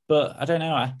 But I don't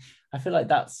know. I feel like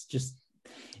that's just.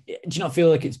 Do you not feel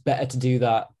like it's better to do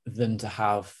that than to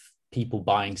have people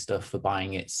buying stuff for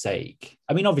buying its sake?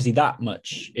 I mean, obviously that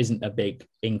much isn't a big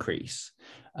increase.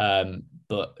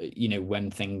 But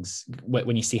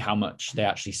when you see how much they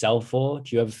actually sell for,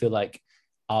 do you ever feel like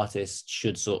artists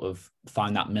should sort of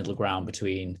find that middle ground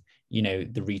between,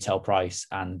 the retail price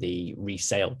and the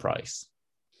resale price?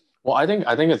 Well, I think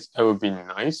it would be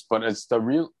nice, but it's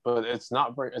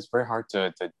very hard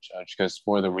to judge because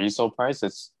for the resale price,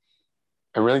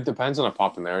 it really depends on the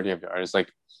popularity of the artist.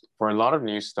 Like for a lot of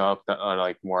new stuff that are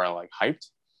like more like hyped,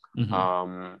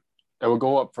 it will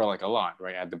go up for like a lot,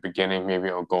 right? At the beginning, maybe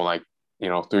it'll go like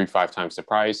 3-5 times the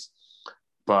price,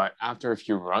 but after a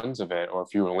few runs of it or a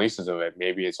few releases of it,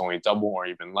 maybe it's only double or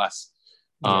even less.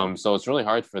 Yeah. So it's really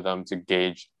hard for them to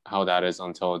gauge how that is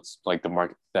until it's like the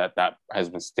market that has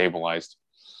been stabilized.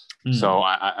 So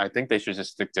I think they should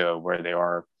just stick to where they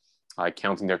are, like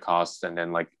counting their costs and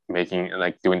then like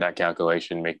doing that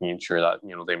calculation, making sure that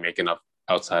they make enough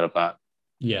outside of that.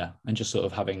 Yeah, and just sort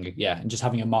of having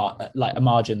a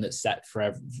margin that's set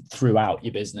for throughout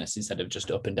your business instead of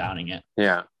just up and downing it.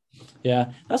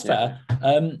 Yeah, that's fair.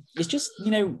 It's just,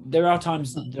 there are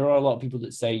a lot of people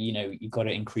that say, you've got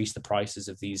to increase the prices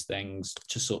of these things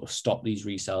to sort of stop these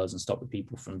resellers and stop the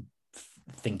people from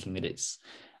thinking that it's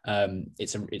an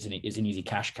easy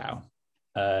cash cow.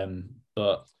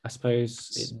 But I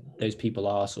suppose those people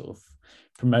are sort of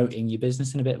promoting your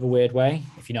business in a bit of a weird way,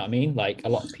 if you know what I mean. Like a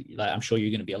lot of people, I'm sure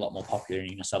you're going to be a lot more popular and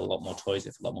you're going to sell a lot more toys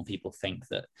if a lot more people think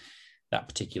that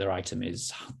particular item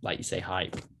is, like you say,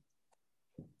 hype.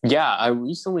 Yeah, I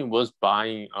recently was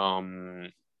buying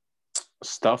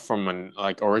stuff from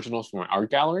originals from an art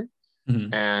gallery,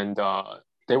 and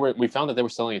we found that they were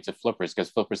selling it to flippers because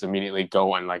flippers immediately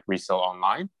go and like resell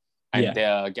online. And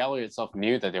the gallery itself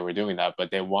knew that they were doing that,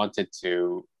 but they wanted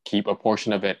to keep a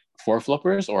portion of it for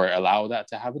flippers or allow that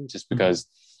to happen just because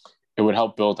it would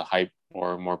help build a hype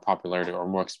or more popularity or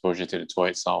more exposure to the toy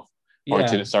itself, or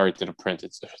to the print,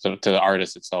 to the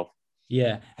artist itself.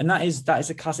 Yeah, and that is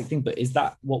a classic thing. But is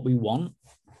that what we want?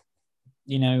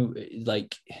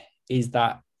 Like, is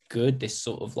that good? This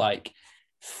sort of like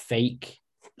fake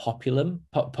populum,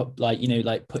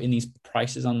 like putting these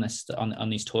prices on this on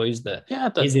these toys that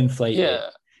is inflated.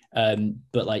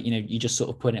 But like you just sort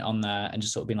of put it on there and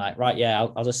just sort of being like, right, yeah,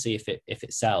 I'll just see if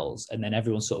it sells, and then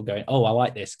everyone's sort of going, oh, I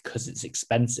like this because it's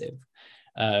expensive,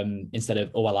 instead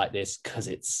of, oh, I like this because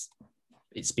it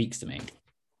speaks to me.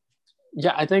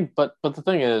 Yeah, I think, but the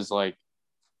thing is, like,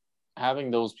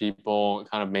 having those people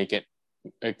kind of make it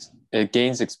it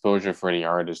gains exposure for the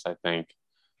artist. I think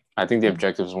the Yeah.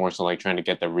 objective is more so like trying to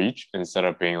get the reach instead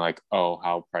of being like, oh,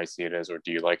 how pricey it is, or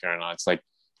do you like it or not. It's like,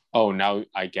 oh, now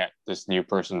I get this new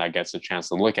person that gets a chance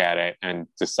to look at it and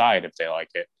decide if they like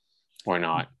it or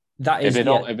not. That If is, they yeah,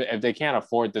 don't, if they can't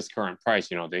afford this current price,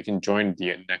 they can join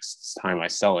the next time I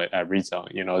sell it at retail.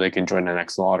 They can join the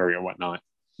next lottery or whatnot.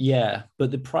 yeah.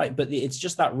 But the price, it's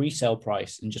just that resale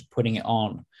price and just putting it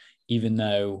on, even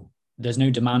though there's no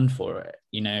demand for it.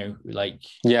 Like,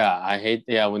 Yeah, I hate.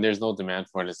 Yeah, when there's no demand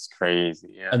for it, it's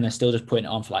crazy. Yeah, and they're still just putting it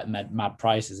on for like mad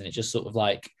prices, and it just sort of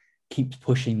like keeps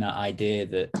pushing that idea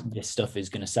that this stuff is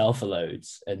going to sell for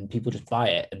loads, and people just buy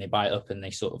it and they buy it up and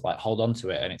they sort of like hold on to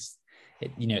it, and it's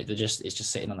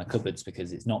just sitting on the cupboards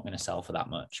because it's not going to sell for that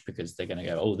much because they're going to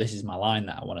go, oh, this is my line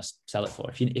that I want to sell it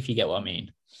for. If you get what I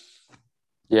mean.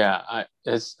 yeah.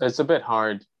 It's a bit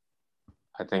hard,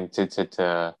 I think,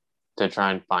 to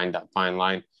try and find that fine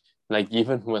line. Like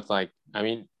even with like, I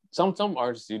mean, some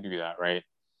artists do that, right?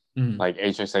 Mm. Like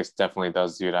HXX definitely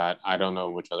does do that. I don't know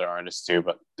which other artists do,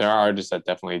 but there are artists that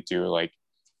definitely do like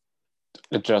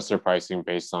adjust their pricing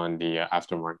based on the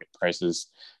aftermarket prices.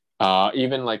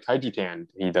 Even like Hydrotan,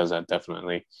 he does that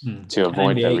definitely to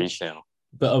avoid the resale.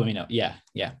 But I mean, yeah.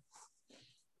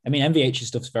 I mean, MVH's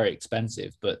stuff's very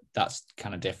expensive, but that's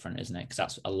kind of different, isn't it? Because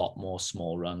that's a lot more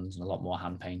small runs and a lot more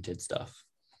hand painted stuff.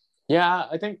 Yeah,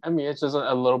 I mean, it's just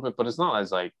a little bit, but it's not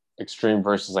as like extreme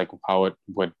versus like how it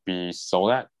would be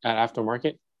sold at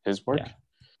aftermarket, his work.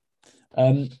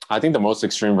 Yeah. I think the most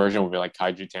extreme version would be like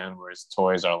Kaiju where his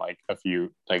toys are like a few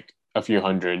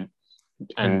hundred,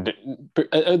 and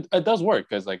it does work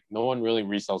because like no one really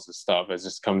resells the stuff. It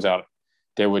just comes out.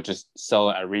 They would just sell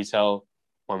it at retail,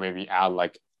 or maybe add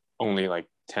like only like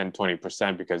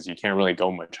 10-20% because you can't really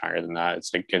go much higher than that.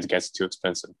 It's like it gets too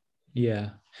expensive. Yeah,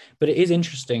 but it is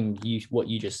interesting what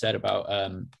you just said about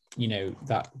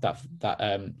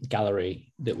that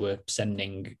gallery that were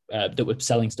selling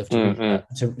stuff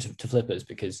to flippers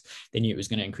because they knew it was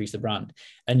going to increase the brand.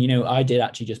 And I did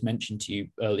actually just mention to you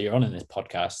earlier on in this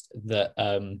podcast that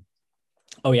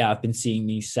I've been seeing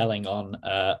these selling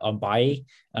on Buy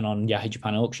and on Yahoo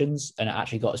Japan auctions, and it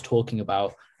actually got us talking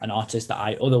about an artist that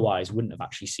I otherwise wouldn't have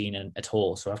actually seen at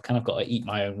all. So I've kind of got to eat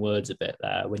my own words a bit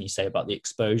there when you say about the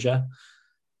exposure.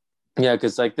 Yeah,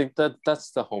 because I think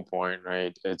that's the whole point,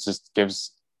 right? It just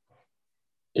gives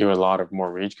you a lot of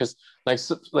more reach because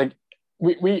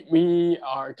we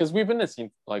are, because we've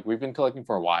been we've been collecting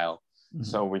for a while,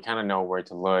 so we kind of know where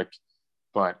to look,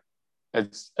 but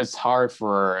it's hard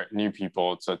for new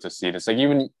people to see this. Like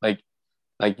even like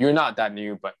you're not that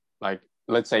new, but like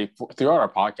let's say throughout our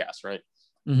podcast, right?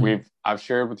 I've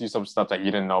shared with you some stuff that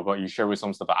you didn't know about. You shared with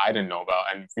some stuff that I didn't know about,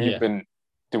 and we've been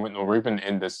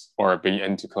in this or be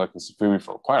into collecting Safui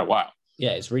for quite a while.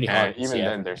 Yeah, it's really hard. And even then,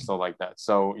 everything. They're still like that.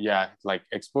 So yeah, like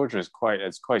exposure is quite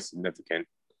significant.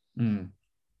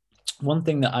 One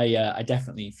thing that I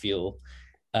definitely feel.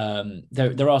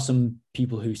 There are some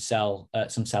people who sell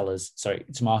some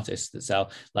artists that sell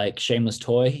like Shameless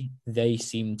Toy. They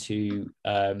seem to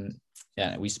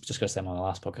we discussed them on the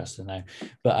last podcast, I know,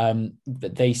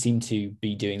 but they seem to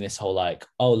be doing this whole like,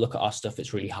 oh, look at our stuff,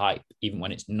 it's really hype even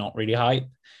when it's not really hype.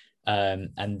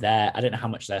 And I don't know how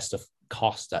much their stuff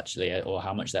cost actually, or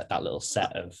how much that little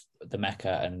set of the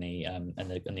Mecha and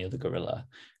the other Gorilla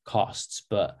costs,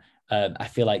 but I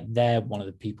feel like they're one of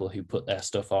the people who put their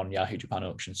stuff on Yahoo Japan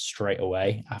auction straight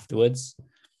away afterwards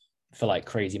for like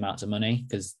crazy amounts of money,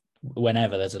 because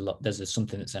whenever there's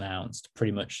something that's announced,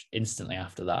 pretty much instantly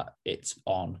after that it's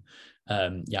on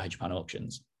Yahoo Japan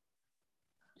auctions.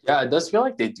 Yeah, it does feel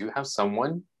like they do have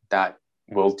someone that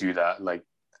will do that. Like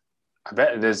I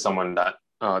bet it is someone that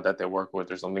they work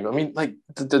with or something. I mean, like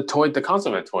the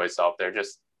concept of toy itself, they're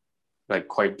just like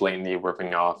quite blatantly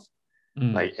ripping off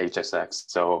like HXX.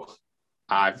 So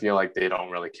I feel like they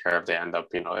don't really care if they end up,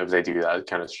 if they do that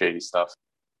kind of shady stuff.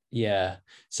 Yeah.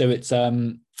 So it's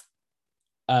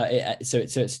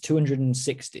it's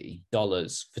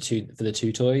 $260 for the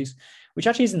two toys, which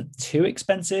actually isn't too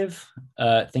expensive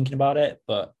thinking about it.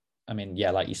 But I mean,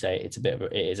 yeah, like you say, it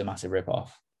is a massive ripoff.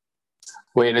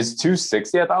 Wait, it's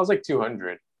 260? I thought it was like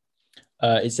 200.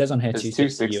 It says on here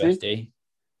 260 USD.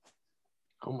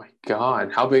 Oh my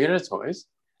god, how big are the toys?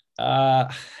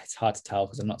 It's hard to tell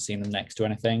because I'm not seeing them next to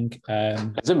anything.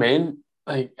 Is it made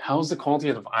like how's the quality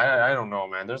of the? I don't know,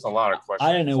 man. There's a lot of questions.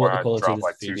 I don't know what the quality of the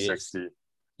Safui is.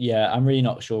 Yeah, I'm really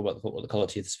not sure what the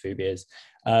quality of the Safui is.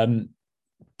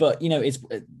 But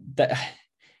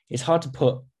it's hard to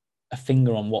put a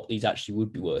finger on what these actually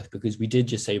would be worth, because we did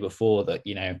just say before that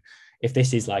if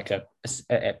this is like an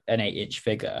 8-inch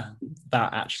figure,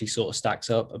 that actually sort of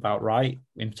stacks up about right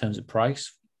in terms of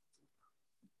price.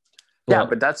 Yeah,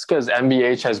 but that's because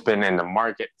MVH has been in the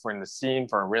market in the scene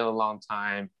for a really long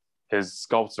time. His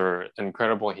sculpts are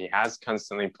incredible. He has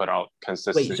constantly put out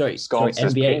consistent sculpts.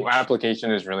 His paint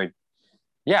application is really,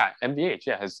 MVH.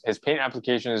 Yeah, his paint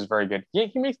application is very good.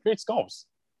 He makes great sculpts.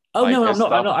 Oh no, I'm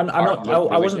not.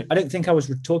 I wasn't. I don't think I was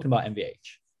talking about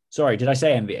MVH. Sorry, did I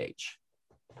say MVH?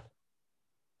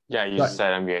 Yeah, you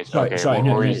said MVH.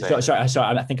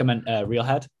 Sorry. I think I meant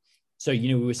Realhead. So,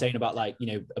 we were saying about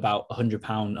about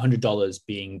 $100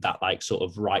 being that like sort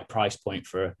of right price point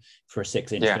for a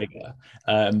 6-inch figure.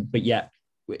 But yeah,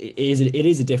 it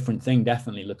is a different thing,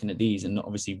 definitely looking at these. And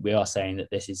obviously we are saying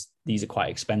that these are quite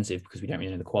expensive because we don't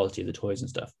really know the quality of the toys and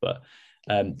stuff. But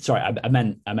sorry, I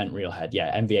meant Realhead.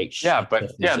 Yeah, MVH. Yeah,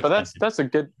 but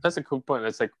that's a cool point.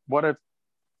 It's like, what if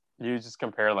you just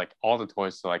compare like all the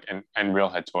toys to like an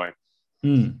Realhead toy?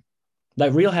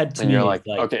 Like Realhead to and me, you're like,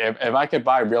 okay, if I could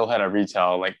buy Realhead at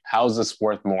retail, like how is this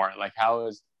worth more? Like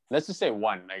let's just say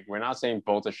one. Like we're not saying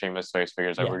both the Shameless Toys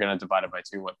figures. Like we're gonna divide it by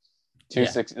two. What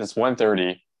 260? It's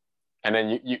 130. And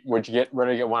then you would you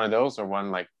rather get one of those or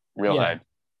one like Realhead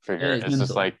figure? It's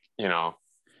just like I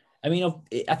mean,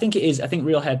 I think it is. I think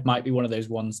Realhead might be one of those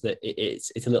ones that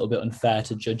it's a little bit unfair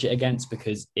to judge it against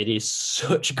because it is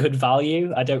such good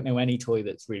value. I don't know any toy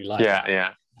that's really like that.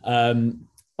 Yeah.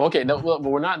 Okay, no, but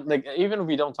we're not like, even if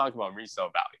we don't talk about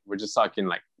resale value, we're just talking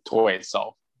like toy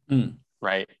itself,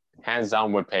 right? Hands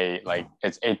down would pay like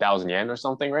it's 8,000 yen or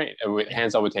something, right?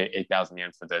 Hands down would pay 8,000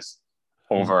 yen for this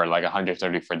over like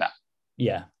 130 for that.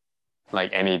 Yeah,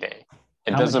 like any day.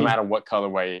 It doesn't matter what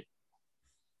colorway.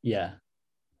 Yeah,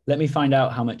 let me find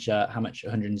out how much 80,000.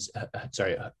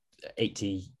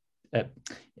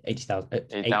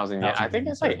 Yeah, I think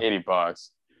it's like $80.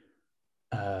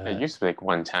 It used to be like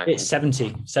 110. It's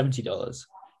 $70.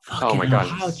 Oh my god,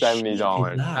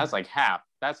 $70. That's like half.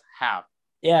 That's half.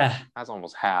 Yeah, that's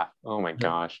almost half. Oh my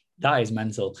gosh, that is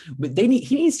mental. But he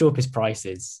needs to up his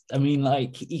prices. I mean,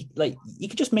 he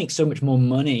could just make so much more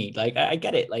money. Like I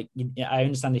get it. Like I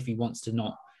understand if he wants to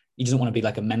not. He doesn't want to be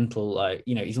like a mental,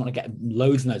 he doesn't want to get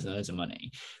loads and loads and loads of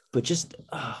money. But just,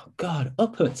 oh god,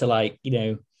 up it to like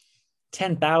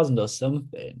 10,000 or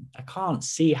something. I can't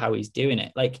see how he's doing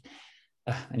it. Like.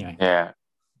 Anyway. Yeah.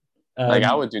 Like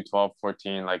I would do 12,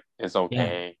 14. Like it's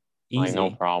okay. Yeah, like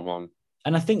no problem.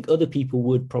 And I think other people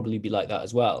would probably be like that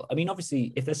as well. I mean,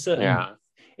 obviously, if there's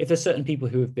certain people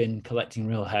who have been collecting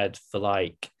Realhead for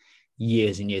like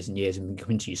years and years and years and been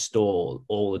coming to your store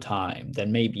all the time,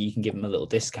 then maybe you can give them a little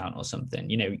discount or something.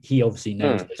 He obviously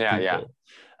knows those people.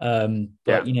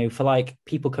 But for like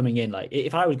people coming in, like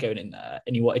if I was going in there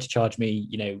and you wanted to charge me,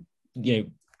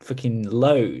 fucking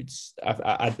loads,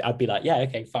 I'd be like, yeah,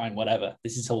 okay, fine, whatever.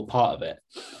 This is all part of it.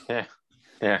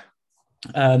 Yeah.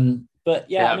 But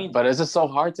I mean, but it's just so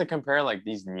hard to compare like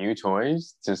these new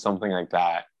toys to something like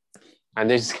that, and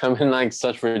they just come in like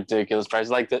such ridiculous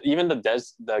prices. Like even the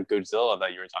Godzilla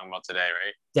that you were talking about today,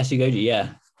 right? Desu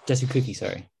Goji, Desu Cookie,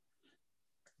 sorry.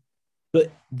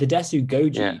 But the Desu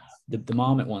Goji, the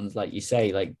Marmot ones, like you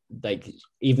say, like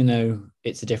even though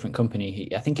it's a different company,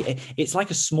 I think it's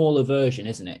like a smaller version,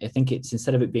 isn't it? I think it's,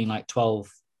 instead of it being like 12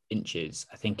 inches,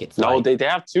 I think it's they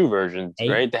have two versions, 8?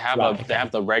 Right? They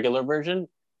have the regular version,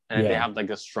 and they have like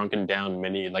a shrunken down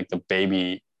mini, like the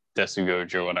baby Desu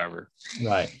Goji or whatever.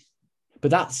 Right.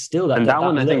 But that's still that. And that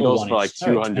one I think goes for like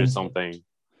 200 expensive. Something.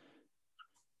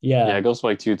 Yeah, it goes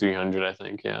for like 200-300, I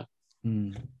think. Yeah.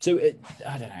 So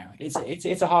I don't know.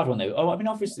 It's a hard one though. I mean,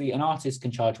 obviously, an artist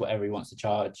can charge whatever he wants to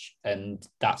charge, and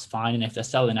that's fine. And if they're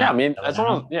selling out, I mean, as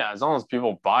long as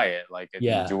people buy it, like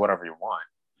you do whatever you want.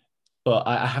 But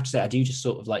I have to say, I do just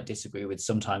sort of like disagree with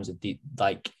sometimes of the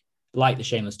like the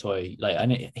Shameless toy. Like,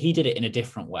 and he did it in a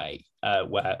different way.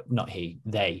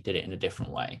 They did it in a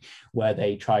different way, where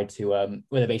they tried to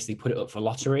where they basically put it up for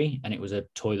lottery, and it was a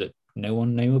toy that no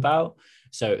one knew about.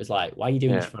 So it was like, why are you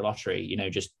doing this for a lottery?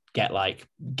 Just get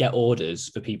orders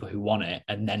for people who want it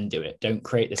and then do it. Don't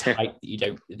create this hype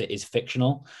that is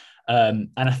fictional. And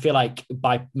I feel like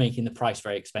by making the price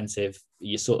very expensive,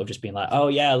 you're sort of just being like, oh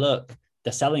yeah, look,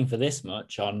 they're selling for this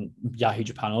much on Yahoo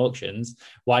Japan auctions.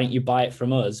 Why don't you buy it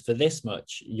from us for this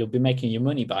much? You'll be making your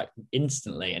money back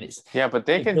instantly. And it's but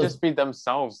they can just be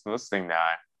themselves listing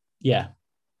that. Yeah,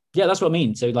 that's what I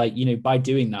mean. So, by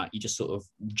doing that, you're just sort of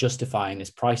justifying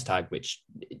this price tag, which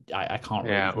I can't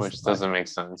really justify. Which doesn't make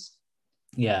sense.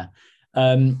 Yeah.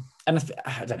 And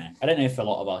I don't know. I don't know if a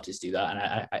lot of artists do that,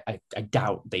 and I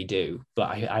doubt they do. But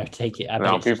I take it.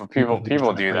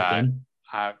 People do that.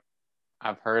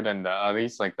 I've heard in at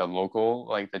least like the local,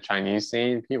 like the Chinese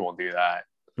scene, people do that.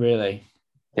 Really?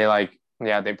 They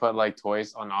they put like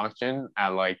toys on auction at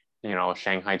like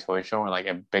Shanghai Toy Show or like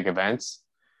at big events.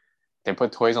 they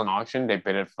put toys on auction, they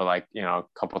bid it for like, a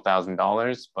couple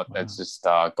 $1,000, but Wow. it's just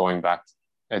going back.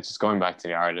 It's just going back to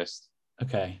the artist.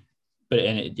 Okay. But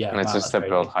And it's wow, just that's to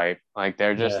build crazy. hype. Like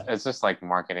Yeah. it's just like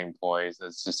marketing ploys.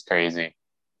 It's just crazy.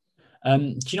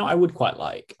 Do you know what I would quite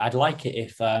like? I'd like it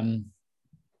if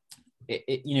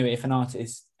if an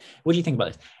artist, what do you think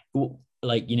about this?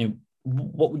 Like,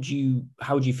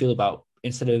 how would you feel about,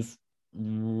 instead of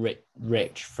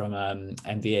Rich from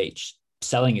MVH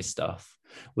selling his stuff,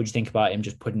 would you think about him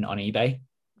just putting it on eBay,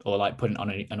 or like putting it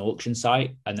on an auction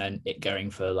site, and then it going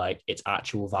for like its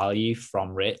actual value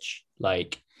from Rich?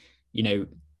 Like, then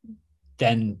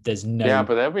there's Yeah, no.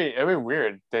 but that'd be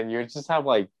weird. Then you just have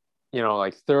like,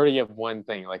 like 30 of one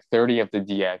thing, like 30 of the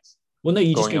DX Well, no,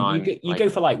 you just going go, on you like go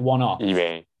for like one off.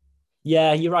 eBay.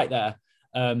 Yeah, you're right there.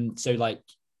 So like,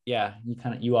 yeah,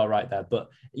 you are right there. But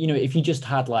if you just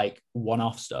had like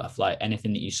one-off stuff, like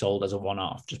anything that you sold as a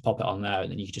one-off, just pop it on there,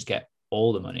 and then you could just get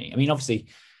all the money. I mean, obviously,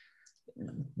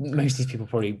 most of these people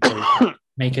probably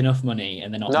make enough money,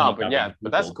 and they're not No, money but grabbing yeah,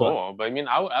 but that's people. But cool. But I mean,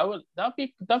 I would that'd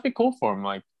be cool for him.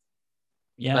 Like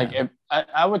yeah, if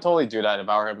I would totally do that if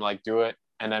I were him. Like do it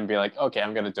and then be like, okay,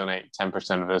 I'm gonna donate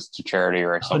 10% of this to charity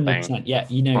or something. 100%. Yeah,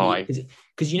 Or like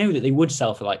because that they would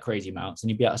sell for like crazy amounts, and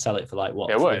you'd be able to sell it for like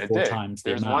what, it three would. or It four did. times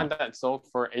the There's one amount. that sold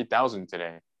for 8,000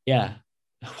 today. Yeah.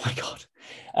 Oh my god.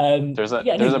 Yeah, no, There's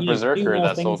a do berserker more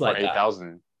that things sold for like that.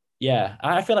 8,000. Yeah,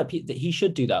 I feel like that he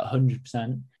should do that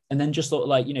 100%, and then just sort of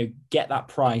like get that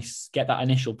price, get that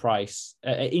initial price.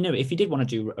 If he did want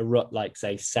to do a rut, like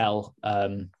say sell,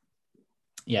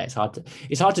 yeah, it's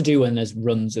hard to do when there's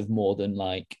runs of more than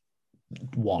like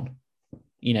one.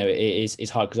 It's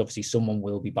hard because obviously someone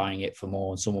will be buying it for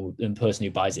more, and the person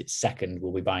who buys it second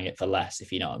will be buying it for less,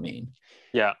 if you know what I mean.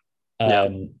 Yeah. Yeah.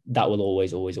 That will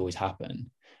always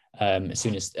happen. As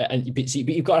soon as but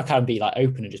you've got to kind of be like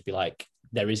open and just be like,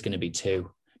 there is going to be two.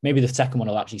 Maybe the second one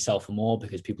will actually sell for more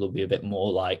because people will be a bit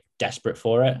more like desperate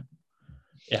for it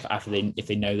if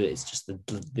they know that it's just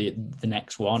the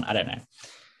next one. I don't know,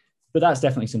 but that's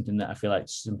definitely something that I feel like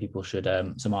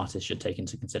some artists should take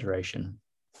into consideration.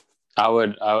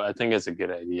 I think it's a good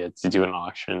idea to do an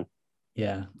auction.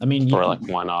 Yeah, I mean, for like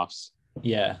one-offs.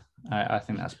 Yeah, I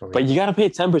think that's probably. But you got to pay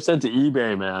 10% to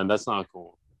eBay, man. That's not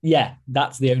cool. Yeah,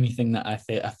 that's the only thing that I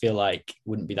feel like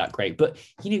wouldn't be that great. But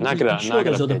I'm sure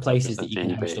there's other places that you can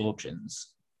host auctions.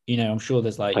 I'm sure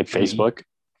there's like Facebook.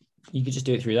 You could just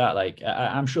do it through that. Like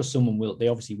I'm sure someone will. They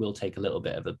obviously will take a little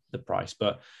bit of the price,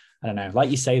 but I don't know.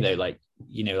 Like you say though, like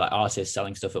like artists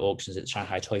selling stuff at auctions at the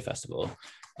Shanghai Toy Festival,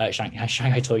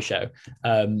 Shanghai Toy Show.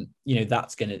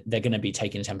 They're gonna be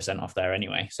taking 10% off there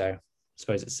anyway. So I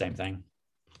suppose it's the same thing.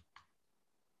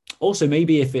 Also,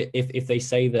 maybe if they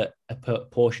say that a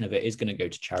portion of it is going to go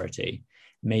to charity,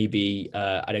 maybe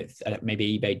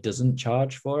maybe eBay doesn't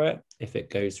charge for it if it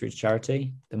goes through to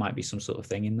charity. There might be some sort of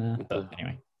thing in there. But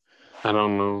anyway, I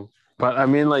don't know. But I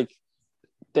mean, like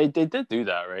they did do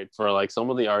that, right? For like some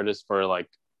of the artists, for like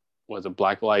was it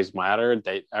Black Lives Matter?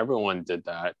 Everyone did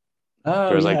that. Oh,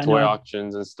 there was like toy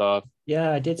auctions and stuff.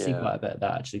 Yeah, I did see quite a bit of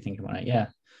that actually. Thinking about it, yeah.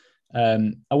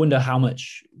 I wonder how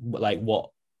much, like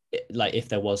if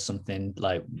there was something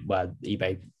like where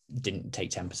eBay didn't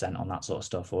take 10% on that sort of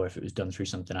stuff, or if it was done through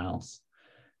something else.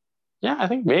 Yeah, I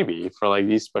think maybe for like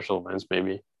these special events,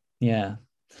 maybe. Yeah.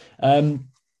 But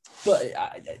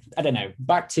I don't know.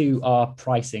 Back to our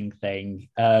pricing thing.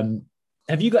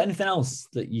 Have you got anything else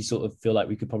that you sort of feel like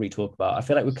we could probably talk about? I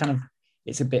feel like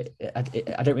it's a bit,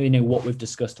 I don't really know what we've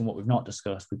discussed and what we've not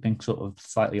discussed. We've been sort of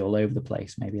slightly all over the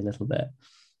place, maybe a little bit.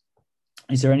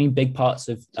 Is there any big parts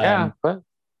of but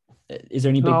is there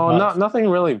any big parts? Nothing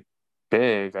really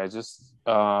big.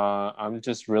 I'm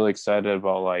just really excited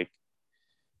about like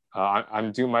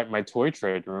I'm doing my toy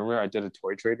trade. Remember I did a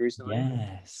toy trade recently?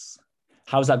 Yes.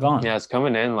 How's that gone? Yeah, it's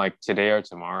coming in like today or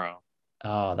tomorrow.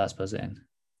 Oh, that's buzzing.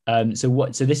 So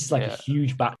this is like a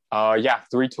huge batch. Yeah,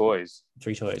 3 toys.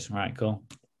 3 toys, right? Cool.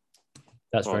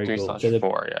 That's very cool.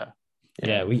 3/4,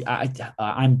 yeah.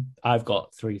 I've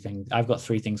got 3 things. I've got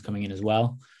 3 things coming in as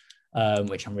well,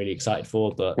 which I'm really excited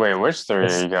for. But wait, which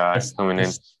 3 you got coming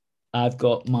in? I've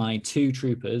got my 2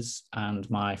 Troopers and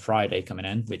my Friday coming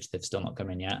in, which they've still not come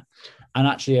in yet. And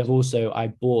actually, I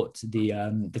bought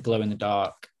the glow in the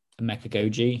dark Mecha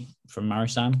Goji from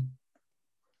Marusan.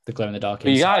 The glow in the dark.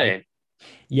 You got it?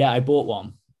 Yeah, I bought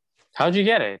one. How'd you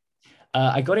get it?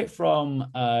 I got it from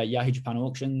Yahoo Japan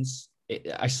Auctions.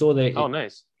 I saw that. Oh,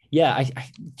 nice. Yeah,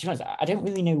 I don't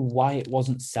really know why it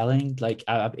wasn't selling. Like,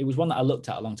 it was one that I looked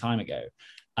at a long time ago,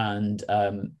 and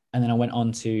then I went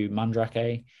on to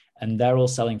Mandrake, and they were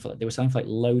selling for like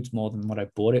loads more than what I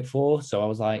bought it for. So I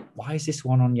was like, why is this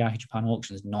one on Yahoo Japan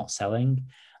Auctions not selling?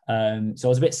 So I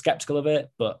was a bit skeptical of it,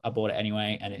 but I bought it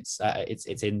anyway, and it's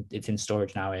in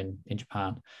storage now in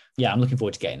Japan. Yeah, I'm looking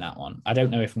forward to getting that one. I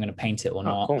don't know if I'm going to paint it or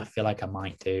not. Cool. I feel like I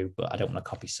might do, but I don't want to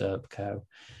copy Serpco.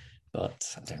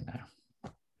 But I don't know.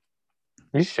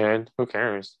 You should. Who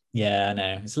cares? Yeah, I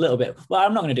know. It's a little bit. Well,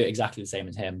 I'm not going to do it exactly the same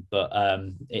as him, but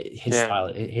his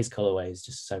style, his colorway is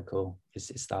just so cool.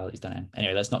 His style he's done in.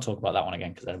 Anyway, let's not talk about that one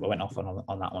again because I went off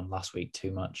on that one last week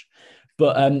too much.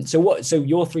 But so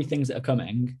your three things that are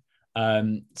coming.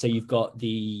 So you've got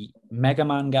the Mega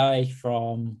Man guy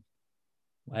from.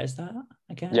 Where's that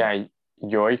again? Yeah,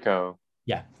 Yoiko.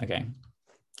 Yeah. Okay.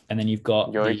 And then you've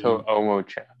got Yoiko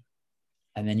Omocha.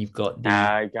 And then you've got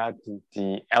I got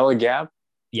the Elegab.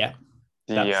 Yeah.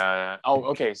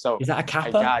 Okay. So is that a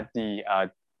Kappa? I got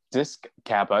the disc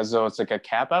Kappa. So it's like a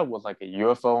Kappa with like a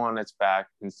UFO on its back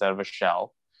instead of a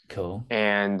shell. Cool.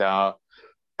 And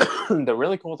the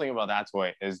really cool thing about that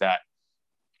toy is that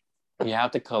you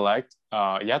have to collect.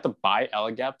 You have to buy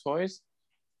Elegab toys.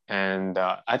 And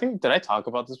I think, did I talk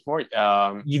about this before?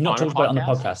 You've not talked about it on the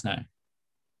podcast, no.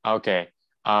 Okay.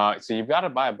 So you've got to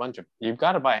buy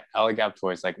Elegab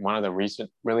toys, like one of the recent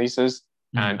releases.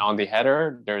 And on the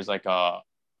header, there's like a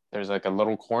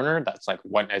little corner that's like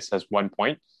it says 1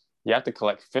 point. You have to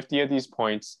collect 50 of these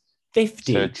points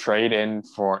 50 to trade in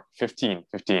for 15,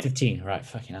 right?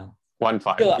 Fucking hell.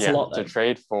 1-5. That's a lot, though. To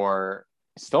trade for,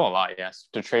 still a lot, yes.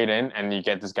 To trade in, and you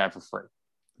get this guy for free.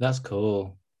 That's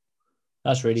cool.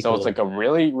 That's really cool. So it's like a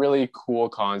really, really cool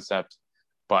concept,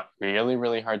 but really,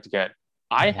 really hard to get.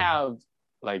 I have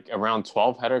like around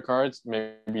 12 header cards.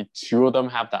 Maybe 2 of them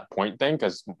have that point thing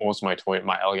because most of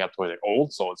my Elegab toys are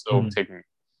old, so it'll take me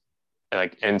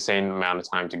like insane amount of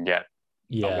time to get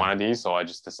one of these. So I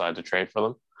just decided to trade for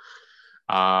them.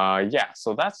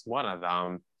 So that's one of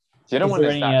them. The other one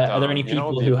is are there any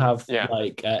people who have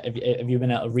like have you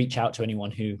been able to reach out to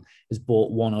anyone who has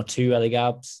bought 1 or 2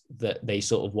 Elegabs that they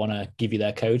sort of want to give you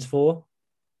their codes for?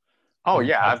 Oh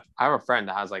yeah, I have a friend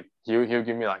that has like he'll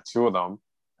give me like 2 of them.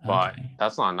 But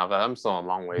that's not enough. I'm still a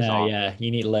long ways off. Yeah,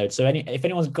 you need a load. So if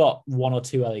anyone's got 1 or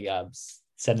 2 Elegabs,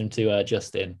 send them to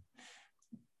Justin.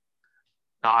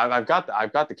 No, I've got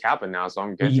the Kappa now, so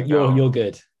I'm good to go. You're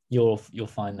good. You're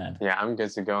fine then. Yeah, I'm good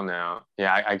to go now.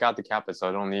 Yeah, I got the Kappa, so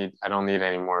I don't need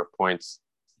any more points.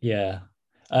 Yeah,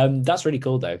 that's really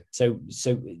cool though. So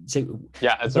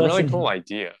yeah, it's a really cool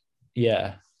idea.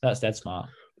 Yeah, that's dead smart.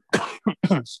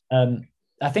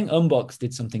 I think Unbox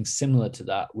did something similar to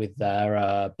that with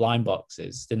their blind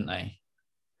boxes, didn't they?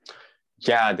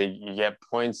 Yeah, you get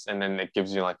points, and then it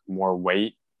gives you like more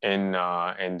weight in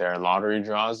their lottery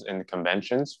draws in the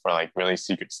conventions for like really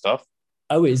secret stuff.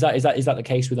 Oh, is that the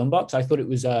case with Unbox? I thought it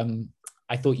was.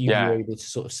 I thought you were able to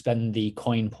sort of spend the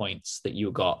coin points that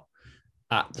you got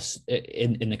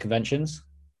in the conventions.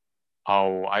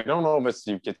 Oh, I don't know if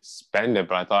you get to spend it,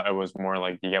 but I thought it was more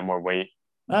like you get more weight.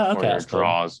 Oh, okay. For your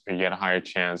draws, you get a higher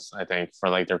chance, I think, for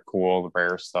like their cool,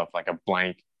 rare stuff, like a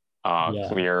blank,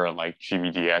 clear, or like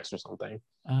GVDX or something.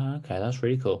 Okay, that's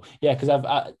really cool. Yeah, because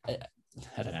I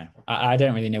don't know. I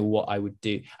don't really know what I would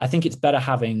do. I think it's better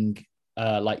having,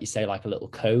 like you say, like a little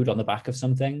code on the back of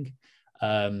something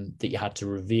that you had to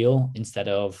reveal instead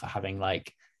of having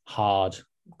like hard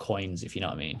coins, if you know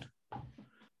what I mean.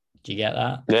 Do you get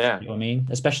that? Yeah. You know what I mean?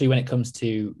 Especially when it comes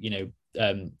to,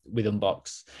 with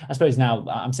Unbox. I suppose now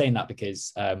I'm saying that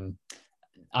because I'm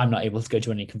not able to go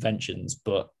to any conventions,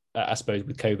 but I suppose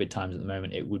with COVID times at the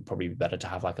moment, it would probably be better to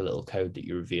have like a little code that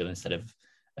you reveal instead of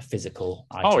a physical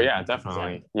item. Oh yeah,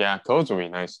 definitely. Yeah, codes would be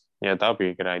nice. Yeah, that would be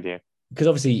a good idea. Because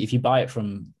obviously if you buy it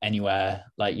from anywhere,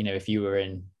 like, if you were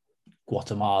in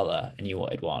Guatemala and you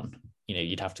wanted one,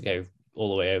 you'd have to go all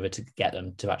the way over to get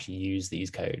them to actually use these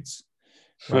codes.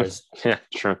 Whereas, yeah,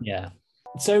 true. Yeah.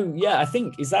 So yeah, I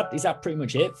think is that pretty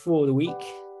much it for the week?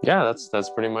 Yeah, that's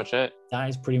pretty much it. That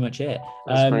is pretty much it.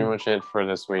 That's pretty much it for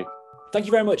this week. Thank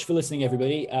you very much for listening,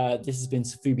 everybody. This has been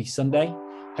Sofubi Sunday.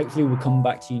 Hopefully we'll come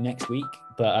back to you next week.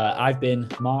 But I've been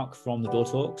Mark from the Door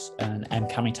Talks and M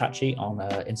Kamitachi on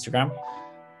Instagram.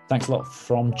 Thanks a lot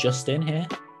from Justin here.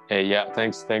 Hey, yeah,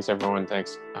 thanks everyone.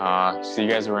 Thanks. See you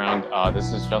guys around.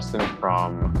 This is Justin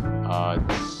from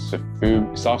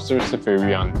Softserve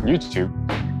Sofubi on YouTube.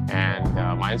 And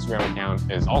my Instagram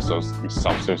account is also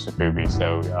Softserve Sofubi.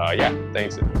 So yeah,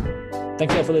 thanks.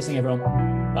 Thanks a lot for listening, everyone.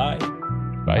 Bye.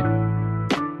 Bye.